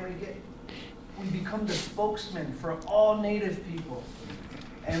get there and we become the spokesman for all Native people,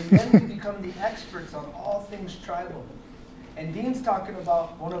 and then we become the experts on all things tribal. And Dean's talking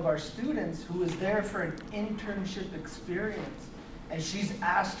about one of our students who was there for an internship experience, and she's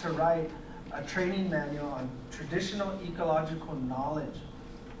asked to write a training manual on traditional ecological knowledge.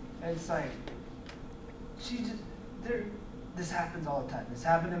 And it's like, this happens all the time. This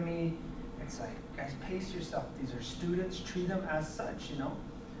happened to me. It's like, guys, pace yourself. These are students. Treat them as such, you know?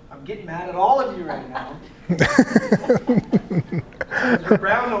 I'm getting mad at all of you right now. Because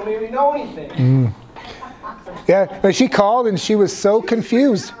Brown don't really know anything. Yeah, but she called and she was so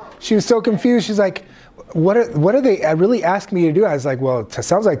confused. She was so confused. She's like, what are they really asking me to do? I was like, well, it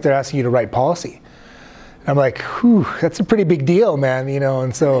sounds like they're asking you to write policy. I'm like, whew, that's a pretty big deal, man, you know,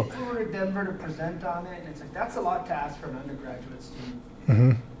 and so. If we were to Denver to present on it, and it's like, that's a lot to ask for an undergraduate student.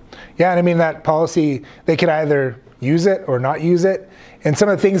 Mm-hmm. Yeah, and I mean, that policy, they could either use it or not use it. And some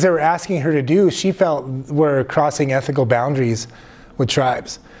of the things they were asking her to do, she felt were crossing ethical boundaries with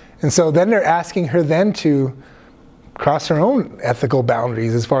tribes. And so then they're asking her then to cross her own ethical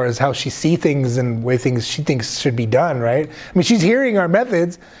boundaries as far as how she sees things and the way things she thinks should be done, right? I mean, she's hearing our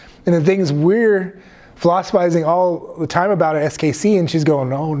methods and the things we're philosophizing all the time about at SKC, and she's going,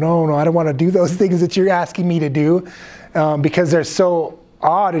 no, I don't want to do those things that you're asking me to do because they're so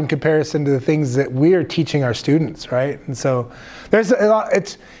odd in comparison to the things that we're teaching our students, right? And so there's a lot,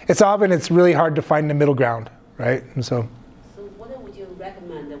 it's really hard to find the middle ground, right? And so what would you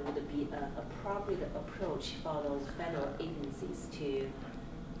recommend that would be an appropriate approach for those federal agencies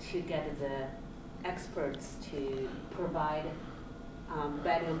to get the experts to provide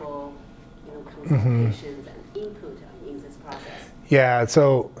valuable consultations and input in this process? Yeah,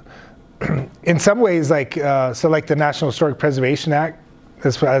 so in some ways, like the National Historic Preservation Act,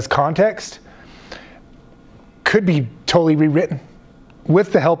 as context, could be totally rewritten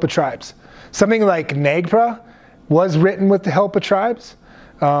with the help of tribes. Something like NAGPRA was written with the help of tribes.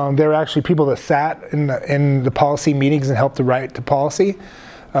 There were actually people that sat in the policy meetings and helped to write the policy.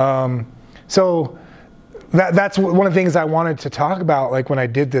 So that's one of the things I wanted to talk about, like when I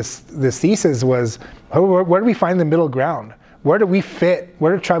did this thesis, was where do we find the middle ground? Where do we fit?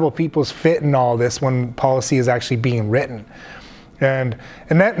 Where do tribal peoples fit in all this when policy is actually being written? And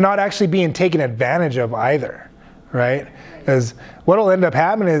that not actually being taken advantage of either. right? Because what will end up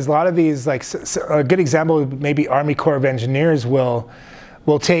happening is a lot of these, like a good example, maybe Army Corps of Engineers will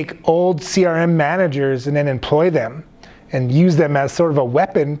take old CRM managers and then employ them and use them as sort of a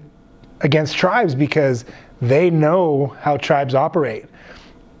weapon against tribes because they know how tribes operate.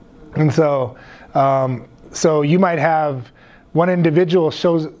 And so, so you might have one individual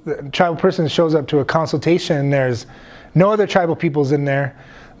tribal person shows up to a consultation, there's no other tribal peoples in there.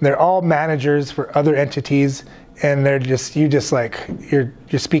 They're all managers for other entities, and they're just, you're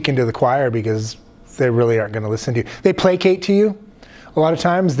speaking to the choir because they really aren't going to listen to you. They placate to you. A lot of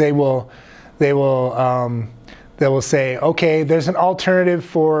times they will say, okay, there's an alternative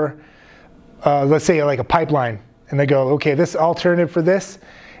for, let's say like a pipeline. And they go, okay, this alternative for this.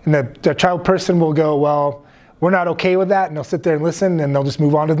 And the tribal person will go, well, we're not okay with that. And they'll sit there and listen, and they'll just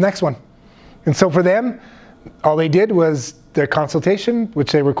move on to the next one. And so for them, all they did was their consultation,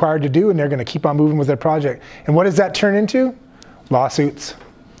 which they're required to do, and they're going to keep on moving with their project. And what does that turn into? Lawsuits.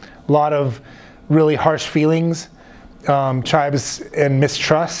 A lot of really harsh feelings, tribes and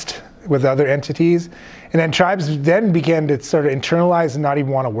mistrust with other entities. And then tribes then began to sort of internalize and not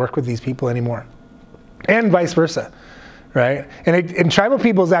even want to work with these people anymore. And vice versa, right? And tribal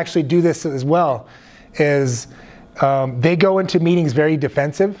peoples actually do this as well, is they go into meetings very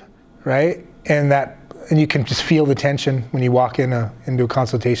defensive, right? And you can just feel the tension when you walk into a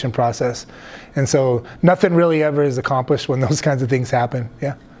consultation process. And so nothing really ever is accomplished when those kinds of things happen,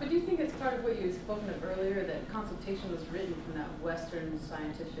 yeah? But do you think it's part of what you had spoken of earlier, that consultation was written from that Western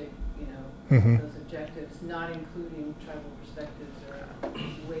scientific, those objectives, not including tribal perspectives or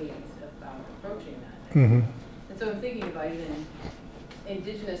ways about approaching that? And so I'm thinking about even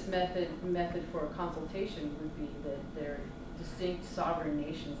indigenous method for consultation would be that there are distinct sovereign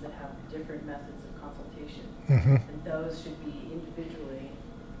nations that have different methods of consultation, and those should be individually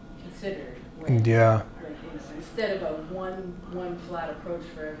considered when, instead of a one flat approach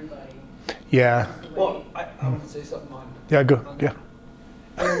for everybody. Yeah. Well, I want to say something on. Yeah, go. On yeah.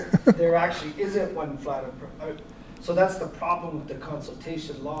 There actually isn't one flat approach. So that's the problem with the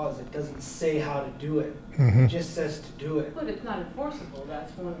consultation laws. It doesn't say how to do it. It just says to do it. But it's not enforceable.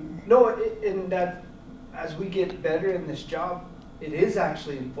 That's one. No, in that, as we get better in this job, it is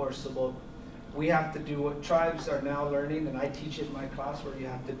actually enforceable. We have to do what tribes are now learning, and I teach it in my class, where you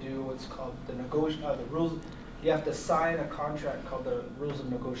have to do what's called the rules. You have to sign a contract called the rules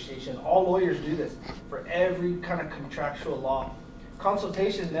of negotiation. All lawyers do this for every kind of contractual law.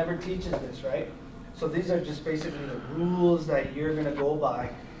 Consultation never teaches this, right? So these are just basically the rules that you're going to go by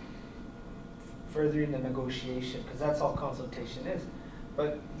furthering the negotiation, because that's all consultation is.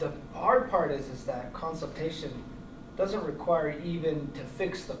 But the hard part is that consultation doesn't require even to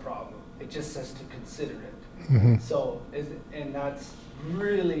fix the problem. It just says to consider it. So, and that's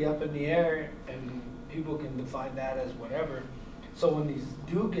really up in the air, and people can define that as whatever. So when these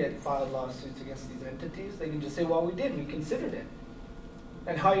do get filed lawsuits against these entities, they can just say, well, we considered it.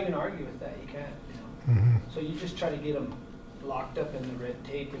 And how are you going to argue with that? You can't, So you just try to get them locked up in the red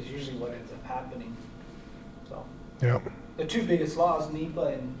tape is usually what ends up happening. So the two biggest laws,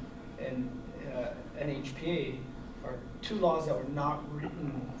 NEPA and NHPA, are two laws that were not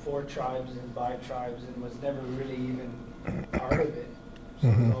written for tribes and by tribes, and was never really even part of it. So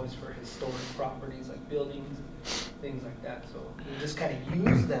it was always for historic properties like buildings, things like that. So we just kind of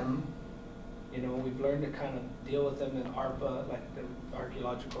use them. We've learned to kind of deal with them in ARPA, like the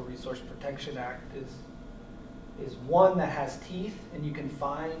Archaeological Resource Protection Act is one that has teeth, and you can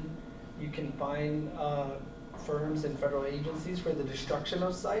find firms and federal agencies for the destruction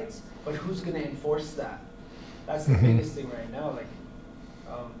of sites, but who's going to enforce that? That's the biggest thing right now. Like,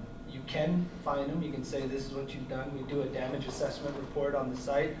 you can find them. You can say, this is what you've done. We do a damage assessment report on the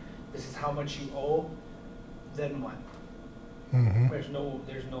site. This is how much you owe. Then what? There's no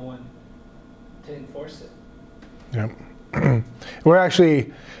one to enforce it. Yep. We're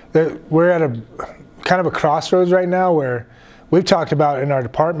at a kind of a crossroads right now, where we've talked about in our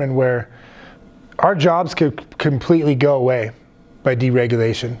department where our jobs could completely go away by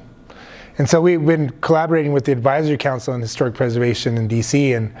deregulation. And so we've been collaborating with the Advisory Council on Historic Preservation in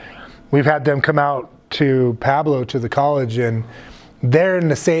DC, and we've had them come out to Pablo, to the college, and they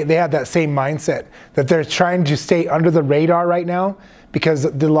have that same mindset, that they're trying to stay under the radar right now, because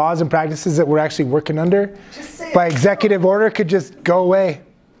the laws and practices that we're actually working under by executive order could just go away,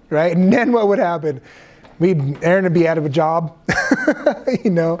 right? And then what would happen? Aaron would be out of a job.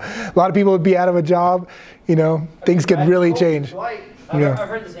 A lot of people would be out of a job. Things could really change. I've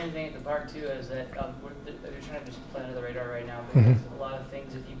heard the same thing at the park too, is that they're trying to just play under the radar right now, because a lot of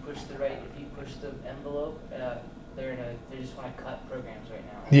things, if you push the envelope, they just want to cut programs right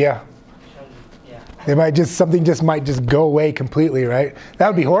now. Yeah. They might something might just go away completely, right? That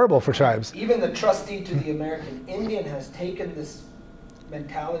would be horrible for tribes. Even the trustee to the American Indian has taken this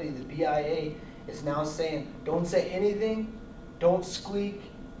mentality. The BIA is now saying, don't say anything, don't squeak.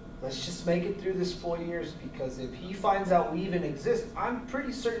 Let's just make it through this 4 years, because if he finds out we even exist, I'm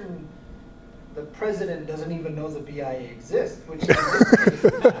pretty certain the president doesn't even know the BIA exists, which is in this case.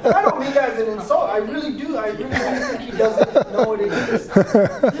 I don't mean that as an insult. I really do. I really do think he doesn't know it exists.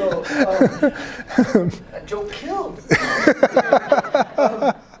 So, that joke killed.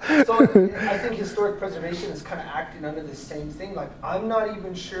 So I think historic preservation is kind of acting under the same thing. Like, I'm not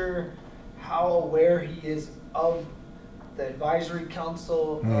even sure how aware he is of the advisory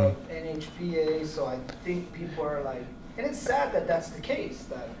council of NHPA. So I think people are like, and it's sad that that's the case,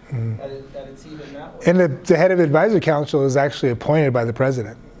 that it's even that way. And the head of advisory council is actually appointed by the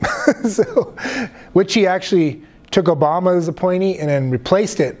president. So, which he actually took Obama as appointee and then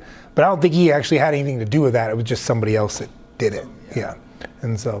replaced it. But I don't think he actually had anything to do with that. It was just somebody else that did it. Yeah.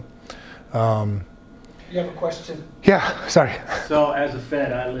 And so. You have a question? Yeah, sorry. So as a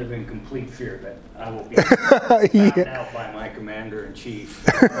Fed, I live in complete fear that I will be found out by my commander-in-chief.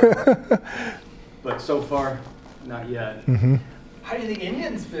 But so far, not yet. Mm-hmm. How do you think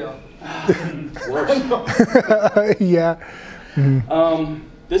Indians feel? Worse. Yeah. Mm-hmm.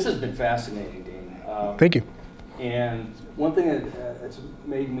 This has been fascinating, Dean. Thank you. And one thing that's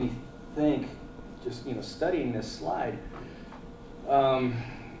made me think, just studying this slide,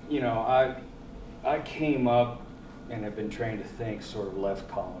 I came up and have been trained to think sort of left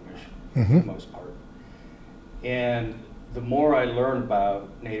columnish for the most part. And the more I learn about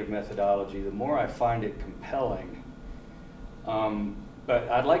Native methodology, the more I find it compelling. But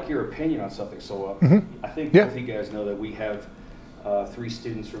I'd like your opinion on something. So I think both of you guys know that we have 3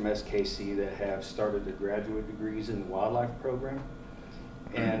 students from SKC that have started their graduate degrees in the wildlife program.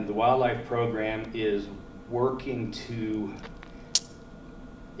 And the wildlife program is working to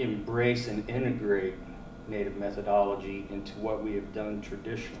embrace and integrate Native methodology into what we have done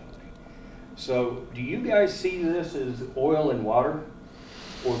traditionally. So do you guys see this as oil and water?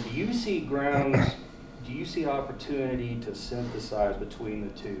 Or do you see opportunity to synthesize between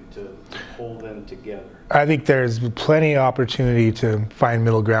the two, to pull them together? I think there's plenty of opportunity to find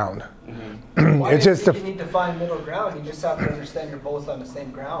middle ground. Why It's just you need to find middle ground. You just have to understand you're both on the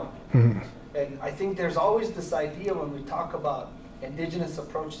same ground. And I think there's always this idea when we talk about indigenous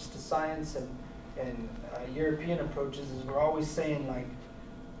approaches to science and European approaches, is we're always saying, like,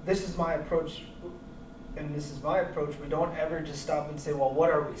 this is my approach and this is my approach. We don't ever just stop and say, well,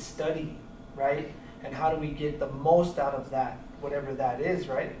 what are we studying, right? And how do we get the most out of that, whatever that is,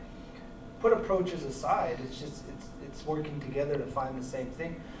 right? Put approaches aside. It's just, it's working together to find the same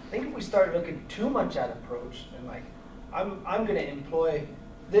thing. I think if we start looking too much at approach and like, I'm going to employ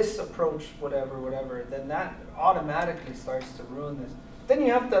this approach, whatever, then that automatically starts to ruin this. Then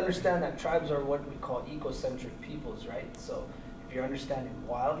you have to understand that tribes are what we call ecocentric peoples, right? So if you're understanding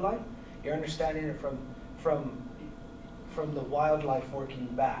wildlife, you're understanding it from the wildlife working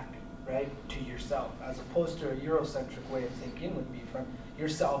back, right, to yourself, as opposed to a Eurocentric way of thinking would be from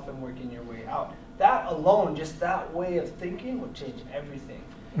yourself and working your way out. That alone, just that way of thinking, would change everything.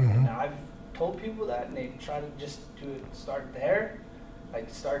 Now I've told people that, and they try to just start there, like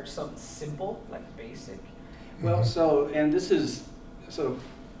start something simple, like basic. Well, so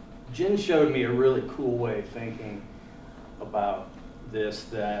Jen showed me a really cool way of thinking about this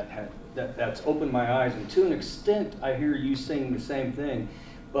that's opened my eyes, and to an extent I hear you saying the same thing,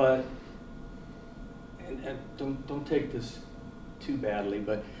 but and don't take this too badly,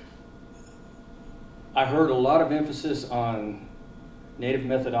 but I heard a lot of emphasis on Native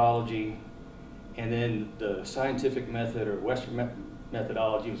methodology, and then the scientific method or Western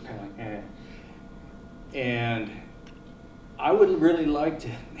methodology was kind of like And I would really like to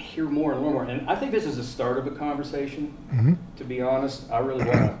hear more and learn more. And I think this is the start of a conversation, to be honest. I really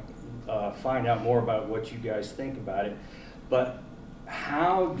want to find out more about what you guys think about it. But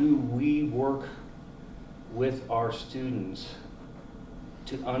how do we work with our students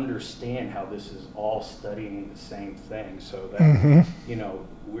to understand how this is all studying the same thing, so that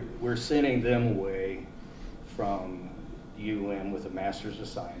we're sending them away from UM with a Master's of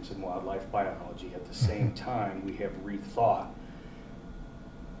Science in Wildlife Biology. At the same time, we have rethought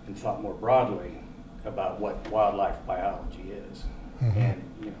and thought more broadly about what wildlife biology is. And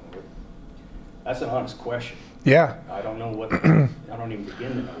that's an honest question. Yeah. I don't know what. I don't even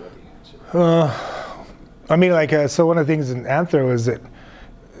begin to know what the answer is. I mean, like, so one of the things in anthro is that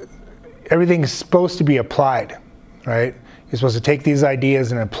everything's supposed to be applied, right? You're supposed to take these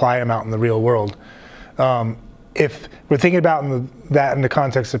ideas and apply them out in the real world. If we're thinking about that in the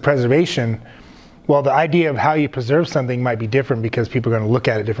context of preservation, well, the idea of how you preserve something might be different because people are going to look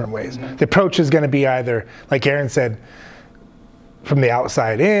at it different ways. The approach is going to be either, like Aaron said, from the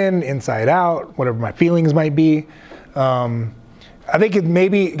outside in, inside out, whatever my feelings might be. I think it may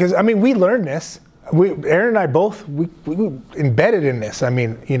be, because I mean, we learned this. Aaron and I both, we embedded in this. I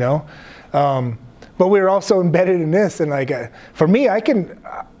mean, you know, but we were also embedded in this. And like, for me, I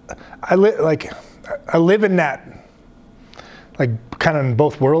live in that, like kind of in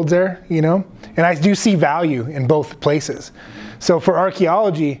both worlds there, you know, and I do see value in both places. So for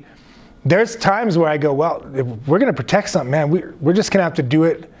archaeology, there's times where I go, well, if we're going to protect something, man, we're just going to have to do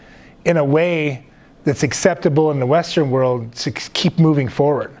it in a way that's acceptable in the Western world to keep moving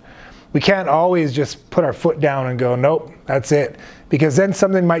forward. We can't always just put our foot down and go, nope, that's it. Because then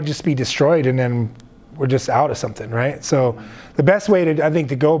something might just be destroyed and then we're just out of something, right? So the best way to, I think,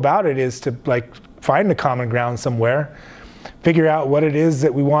 to go about it is to like find the common ground somewhere, figure out what it is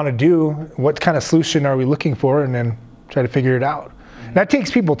that we want to do, what kind of solution are we looking for, and then try to figure it out. And that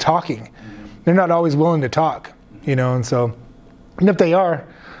takes people talking. They're not always willing to talk, you know, and so, and if they are,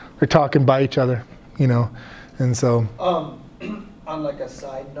 they're talking by each other, you know, and so. On like a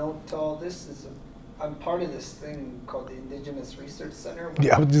side note to all this, I'm part of this thing called the Indigenous Research Center.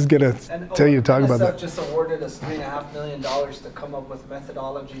 Yeah, I was just gonna tell you to talk about that. Just awarded us $3.5 million to come up with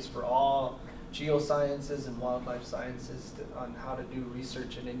methodologies for all geosciences and wildlife sciences on how to do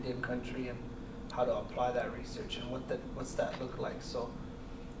research in Indian country and how to apply that research and what's that look like. So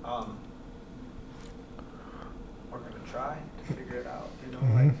we're gonna try to figure it out, you know.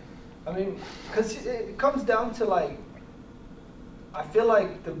 Like, I mean, because it comes down to like, I feel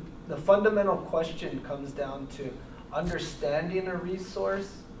like the fundamental question comes down to understanding a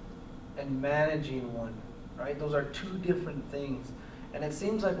resource and managing one, right? Those are two different things. And it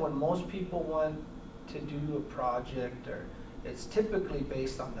seems like when most people want to do a project, or it's typically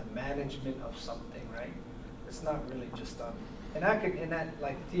based on the management of something, right? It's not really just on, in that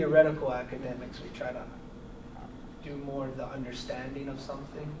like theoretical academics, we try to do more of the understanding of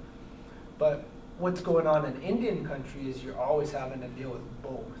something. But what's going on in Indian country is you're always having to deal with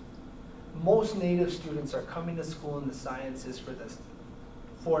both. Most Native students are coming to school in the sciences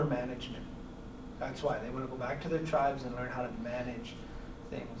for management. That's why they want to go back to their tribes and learn how to manage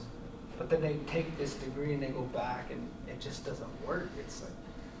things. But then they take this degree and they go back and it just doesn't work. It's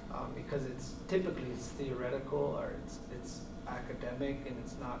like, because it's typically theoretical or it's academic and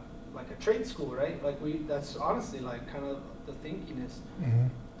it's not like a trade school, right? Like that's honestly like kind of the thinking is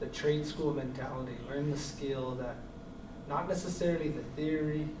the trade school mentality, learn the skill, that not necessarily the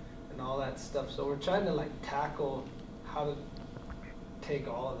theory and all that stuff. So we're trying to like tackle how to take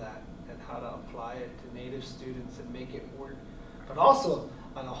all of that and how to apply it to Native students and make it work. But also,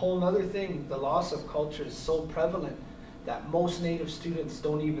 on a whole nother thing, the loss of culture is so prevalent that most Native students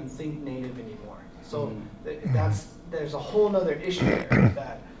don't even think Native anymore. So there's a whole nother issue there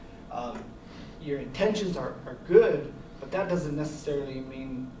that your intentions are good, but that doesn't necessarily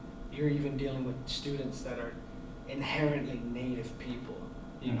mean you're even dealing with students that are inherently Native people.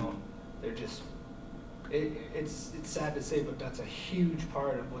 You know, they're just, it's sad to say, but that's a huge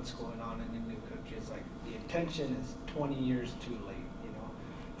part of what's going on in Indian country. It's like the intention is 20 years too late, you know,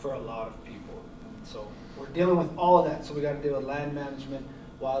 for a lot of people. And so we're dealing with all of that. So we got to deal with land management,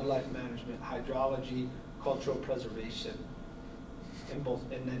 wildlife management, hydrology, cultural preservation, and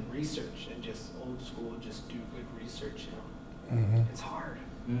then research, and just old school, just do good research, you know. It's hard.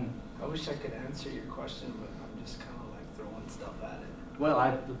 I wish I could answer your question, but I'm just kind of like throwing stuff at it. Well,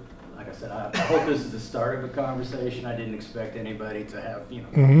 like I said, I hope this is the start of a conversation. I didn't expect anybody to have, you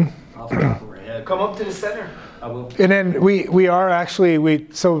know, off the top of their head. Come up to the center. I will. And then we are actually,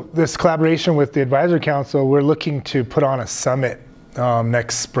 so this collaboration with the Advisory Council, we're looking to put on a summit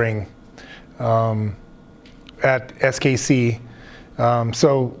next spring at SKC.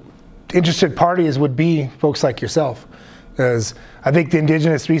 So interested parties would be folks like yourself, because I think the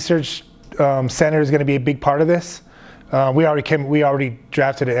Indigenous Research Center is going to be a big part of this. We already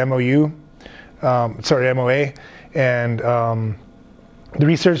drafted an MOA, and the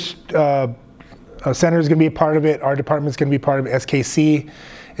Research Center is going to be a part of it. Our department is going to be part of SKC,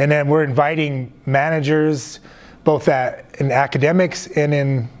 and then we're inviting managers, both in academics and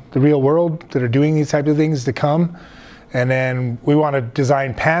in the real world, that are doing these types of things to come. And then we want to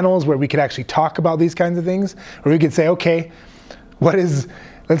design panels where we could actually talk about these kinds of things, where we could say, okay, let's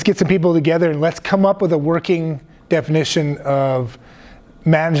get some people together and let's come up with a working definition of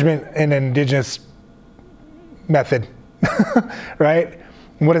management in an Indigenous method, right?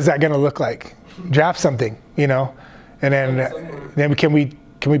 What is that going to look like? Draft something, you know, and then can we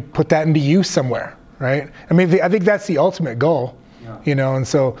put that into use somewhere, right? I mean, I think that's the ultimate goal, you know. And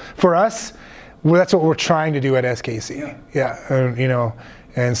so for us, well, that's what we're trying to do at SKC. Yeah, you know,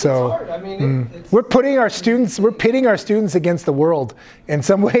 and so It's hard. I mean, it's, we're pitting our students against the world. In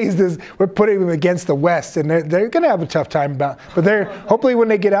some ways, we're putting them against the West, and they're going to have a tough time but hopefully when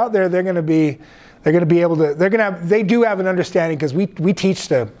they get out there, they're going to be able to. They do have an understanding, because we teach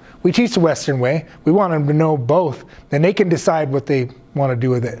the Western way. We want them to know both, and they can decide what they want to do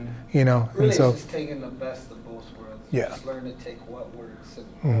with it. You know, really, and so it's just taking the best of both worlds. Yeah. Just learn to take what works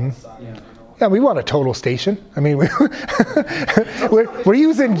and decide. You know. yeah, we want a total station. I mean, we're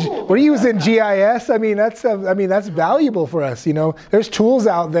using GIS. I mean, that's valuable for us. You know, there's tools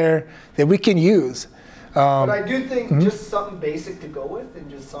out there that we can use. But I do think just something basic to go with, and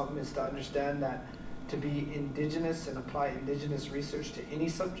just something is to understand that to be Indigenous and apply Indigenous research to any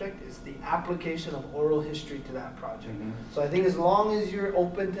subject is the application of oral history to that project. So I think as long as you're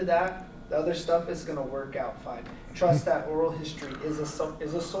open to that, the other stuff is going to work out fine. Trust that oral history is a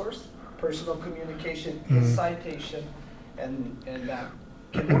source, personal communication is citation, and that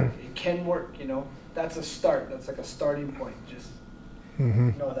can work. It can work, you know. That's a start. That's like a starting point. Just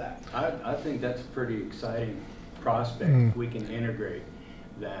know that. I think that's a pretty exciting prospect. If we can integrate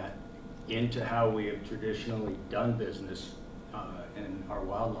that into how we have traditionally done business in our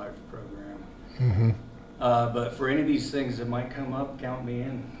wildlife program. But for any of these things that might come up, count me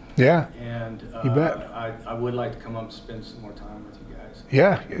in. Yeah. And you bet. I would like to come up and spend some more time with you guys.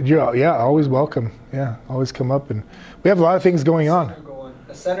 Yeah, always welcome. Yeah, always come up, and we have a lot of things going on.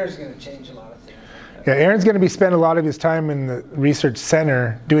 The center's going to change a lot of things. Yeah, Aaron's going to spend a lot of his time in the research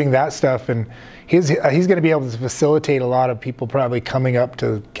center doing that stuff, and he's going to be able to facilitate a lot of people probably coming up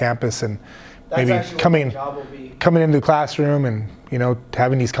to campus and maybe coming into the classroom and, you know,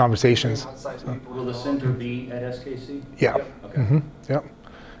 having these conversations. Will the center be at SKC? Yeah. Okay. Yep.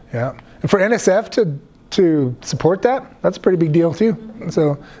 Yeah. And for NSF to support that, that's a pretty big deal too.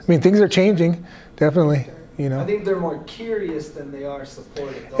 So, I mean, things are changing, definitely. You know. I think they're more curious than they are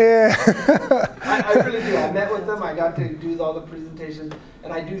supportive. Yeah. I really do. I met with them. I got to do all the presentations,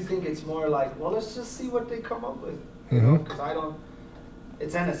 and I do think it's more like, well, let's just see what they come up with. You know, because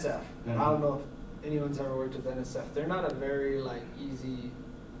it's NSF. I don't know if anyone's ever worked with NSF. They're not a very like easy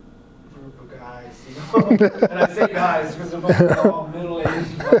group of guys, you know. And I say guys because they're mostly all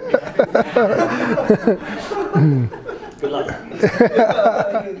middle-aged guys. Good luck.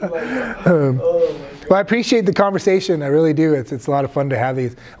 Well, I appreciate the conversation. I really do. It's a lot of fun to have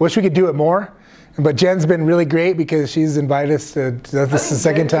these. I wish we could do it more. But Jen's been really great because she's invited us to do this the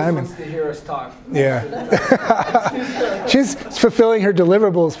second time. Wants to hear us talk. Yeah. She's fulfilling her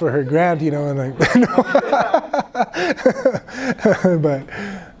deliverables for her grant, you know, and like. But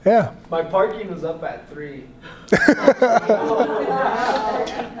yeah. My parking was up at 3.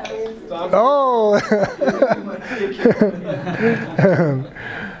 Oh.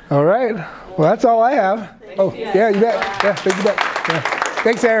 All right. Well, that's all I have. Oh, yeah, you bet. Yeah, thank you bet. Yeah.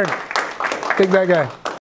 Thanks, Aaron. Take that guy.